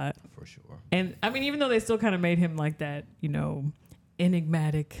him a lot. For sure. And I mean, even though they still kind of made him like that, you know,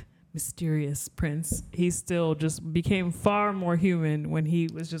 enigmatic, mysterious Prince, he still just became far more human when he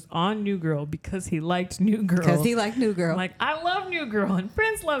was just on New Girl because he liked New Girl. Because he liked New Girl. I'm like, I love New Girl, and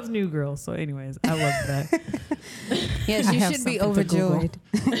Prince loves New Girl. So, anyways, I love that. Yes, I you have should be something to overjoyed.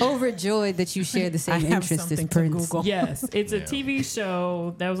 Overjoyed that you share the I same have interest as something to Prince. Google. Yes, it's a TV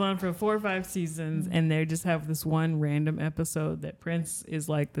show that was on for 4 or 5 seasons, and they just have this one random episode that Prince is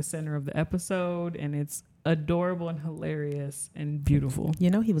like the center of the episode, and it's adorable and hilarious and beautiful. You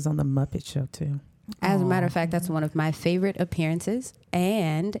know he was on the Muppet Show too. As a matter of fact, that's one of my favorite appearances,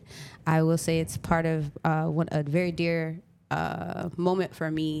 and I will say it's part of a very dear moment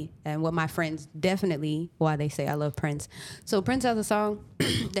for me, and what my friends definitely why they say I love Prince. So Prince has a song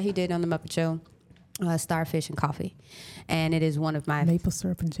that he did on the Muppet Show, Starfish and Coffee, and it is one of my Maple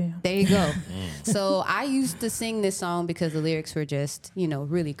syrup and jam. There you go. So I used to sing this song because the lyrics were just,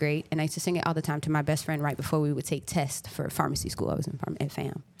 really great. And I used to sing it all the time to my best friend right before we would take tests for pharmacy school. I was in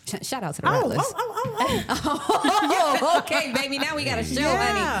FAM. Shout out to the Rattlers. Oh, okay, baby. Now we got a show,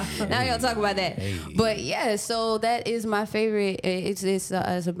 honey. Now y'all talk about that. Hey. But yeah, so that is my favorite. It's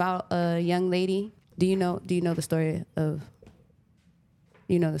about a young lady. Do you know the story of?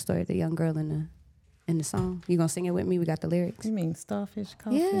 You know the story of the young girl in the song. You gonna sing it with me? We got the lyrics. You mean Starfish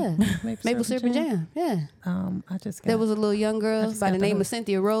Coffee? Yeah, maple syrup and jam. Yeah. I just got. There was a little young girl just by got the the name hook. of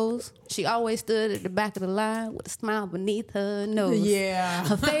Cynthia Rose. She always stood at the back of the line with a smile beneath her nose. Yeah.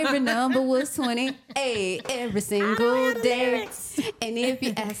 Her favorite number was 20. Hey, every single day. And if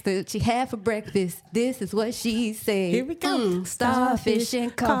you asked her what she had for breakfast, this is what she said. Here we go. Starfish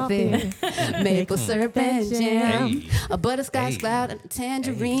and coffee. Maple syrup and jam. Hey. A butterscotch Hey. cloud and a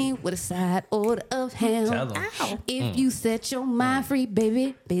tangerine with a side order of ham. Tell 'em. If you set your mind free,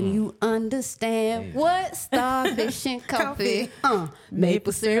 baby, then you understand what starfish and coffee.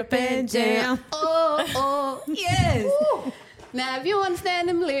 Maple syrup and jam. Oh, yes. Now, if you don't understand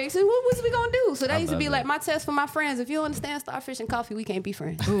them lyrics, what's we gonna do? So that used to be love like it. my test for my friends. If you don't understand Starfish and Coffee, we can't be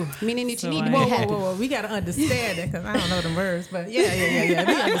friends. Meaning that you need to be Whoa, happy. whoa. We got to understand it because I don't know the words, but yeah.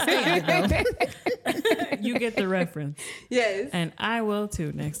 We understand it, though. You get the reference. Yes. And I will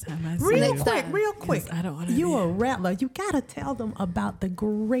too next time I see Real you. quick. I don't want to. You a rattler. You got to tell them about the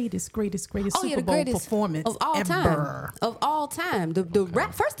greatest Super Bowl performance of all ever. time. Of all time. The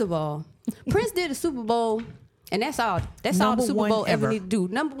rap, first of all, Prince did a Super Bowl, and that's all. That's all Number the Super one Bowl ever ever. need to do.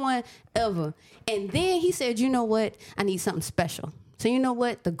 Number one ever. And then he said, you know what? I need something special. So you know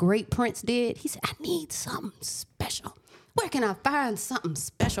what the great Prince did? He said, I need something special. Where can I find something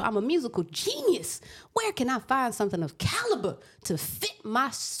special? I'm a musical genius. Where can I find something of caliber to fit my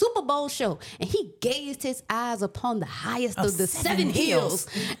Super Bowl show? And he gazed his eyes upon the highest of the seven hills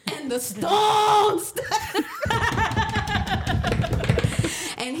and the stones.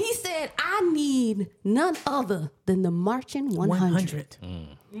 And he said, I need none other than the Marching 100.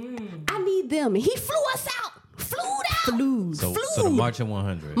 100. I need them. And he flew us out. So the Marching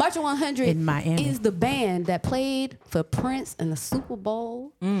 100. Marching 100 In Miami. is the band that played for Prince in the Super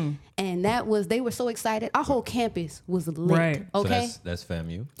Bowl. And they were so excited. Our whole campus was lit. Right. Okay. So that's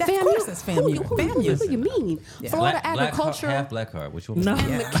FAMU. Of course it's FAMU. Who you mean? Florida Agriculture Half black card. Which one? No.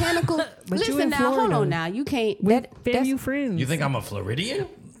 and Mechanical. But you Listen in now, hold Florida. on now. You can't. With That's FAMU friends. You think I'm a Floridian?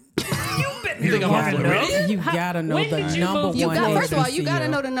 You think I'm a Floridian? You gotta know when the did you number move? one. You got, first of all, you HBCU. gotta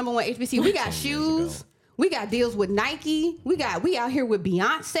know the number one HBC. We got 10 years shoes. ago. We got deals with Nike. We out here with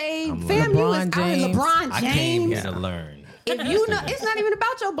Beyonce. I'm FAMU is LeBron out James. LeBron I came here James. to learn. If you know, it's not even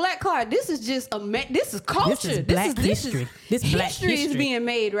about your black card. This is just this is culture. This is black history. This black history is history. being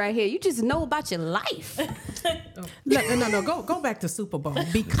made right here. You just know about your life. No. Go back to Super Bowl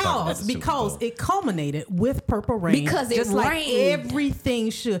because Super Bowl. it culminated with Purple Rain. Because it just like rained.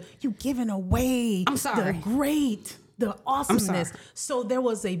 everything should. You giving away. I'm sorry. The awesomeness. sorry. So there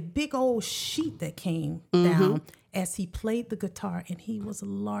was a big old sheet that came Mm-hmm. down as he played the guitar, and he was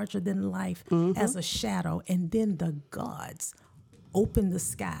larger than life Mm-hmm. as a shadow. And then the gods opened the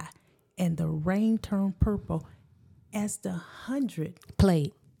sky, and the rain turned purple as the 100.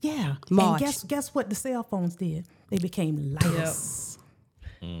 Played. Yeah. March. And guess what the cell phones did? They became lights.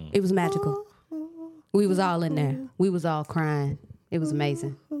 It was magical. We was all in there. We was all crying. It was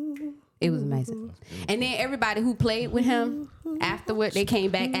amazing. It was amazing. And then everybody who played with him afterward, they came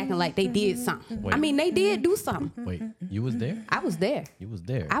back acting like they did something. Wait. I mean, they did do something. Wait, you was there? I was there. You was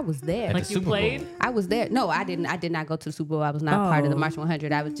there. I was there. At Like the you Super Bowl. played? I was there. No, I didn't. I did not go to the Super Bowl. I was not part of the March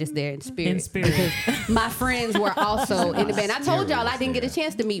 100. I was just there in spirit. In spirit. My friends were also in the band. I told y'all I didn't get a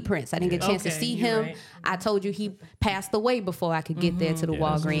chance to meet Prince. I didn't get a chance to Okay, see you're him. right. I told you he passed away before I could get there to the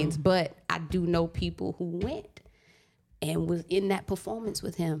that's Walgreens. But I do know people who went and was in that performance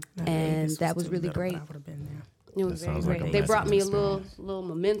with him, and that was really great. I would have been there. It was very sounds like great. a They brought me a blessing little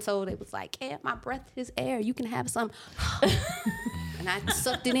memento. They was like, "Yeah, my breath is air. You can have some." And I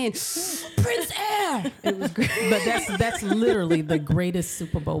sucked it in. Prince air. It was great. But that's literally the greatest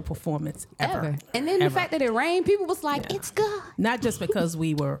Super Bowl performance ever. And then the fact that it rained, people was like, "It's God." Not just because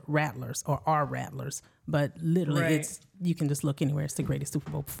we were rattlers or are rattlers, but literally Right. you can just look anywhere. It's the greatest Super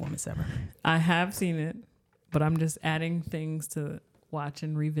Bowl performance ever. I have seen it, but I'm just adding things to watch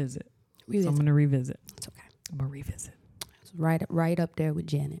and revisit. So I'm going to revisit. It's okay. I'm going to revisit. It's right up there with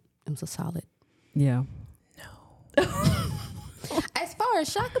Janet. It was a solid. Yeah. As far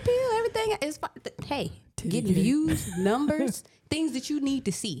as shock appeal, everything is hey, getting views, numbers, things that you need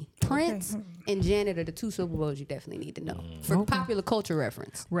to see. Prince and Janet are the two Super Bowls you definitely need to know for popular culture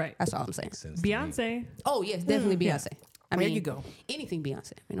reference. Right. That's all I'm saying. Beyonce. Oh yes, definitely Beyonce. I There mean, you go. Anything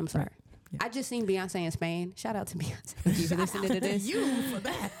Beyonce. I mean, I'm sorry. I just seen Beyonce in Spain. Shout out to Beyonce. If you're listening to this. You for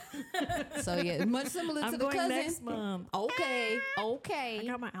that. So yeah, much similar I'm to the going cousin. next month. Okay. I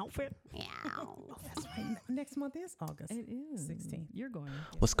got my outfit. Yeah. That's right. Next month is August. It is. 16. You're going.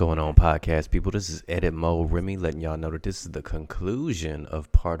 What's going on, podcast people? This is Edit Mo Remy letting y'all know that this is the conclusion of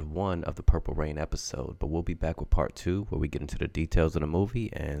part 1 of the Purple Rain episode. But we'll be back with part 2 where we get into the details of the movie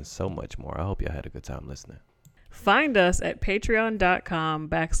and so much more. I hope y'all had a good time listening. Find us at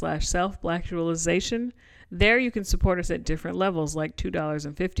patreon.com/self-blacktualization. There you can support us at different levels, like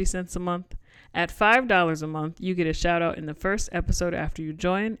 $2.50 a month. At $5 a month, you get a shout out in the first episode after you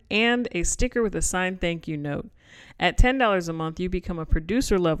join and a sticker with a signed thank you note. At $10 a month, you become a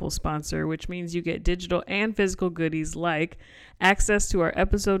producer level sponsor, which means you get digital and physical goodies like access to our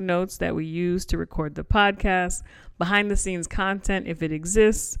episode notes that we use to record the podcast, behind the scenes content if it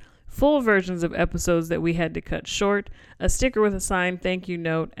exists, full versions of episodes that we had to cut short, a sticker with a signed thank you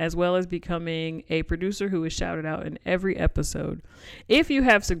note, as well as becoming a producer who is shouted out in every episode. If you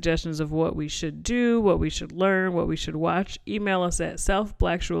have suggestions of what we should do, what we should learn, what we should watch, email us at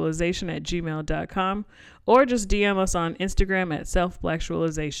selfblacktualization@gmail.com or just DM us on Instagram at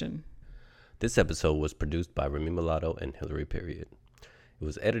selfblacktualization. This episode was produced by Remy Mulatto and Hillary Period. It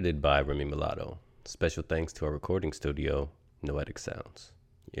was edited by Remy Mulatto. Special thanks to our recording studio, Noetic Sounds.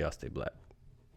 Y'all stay black.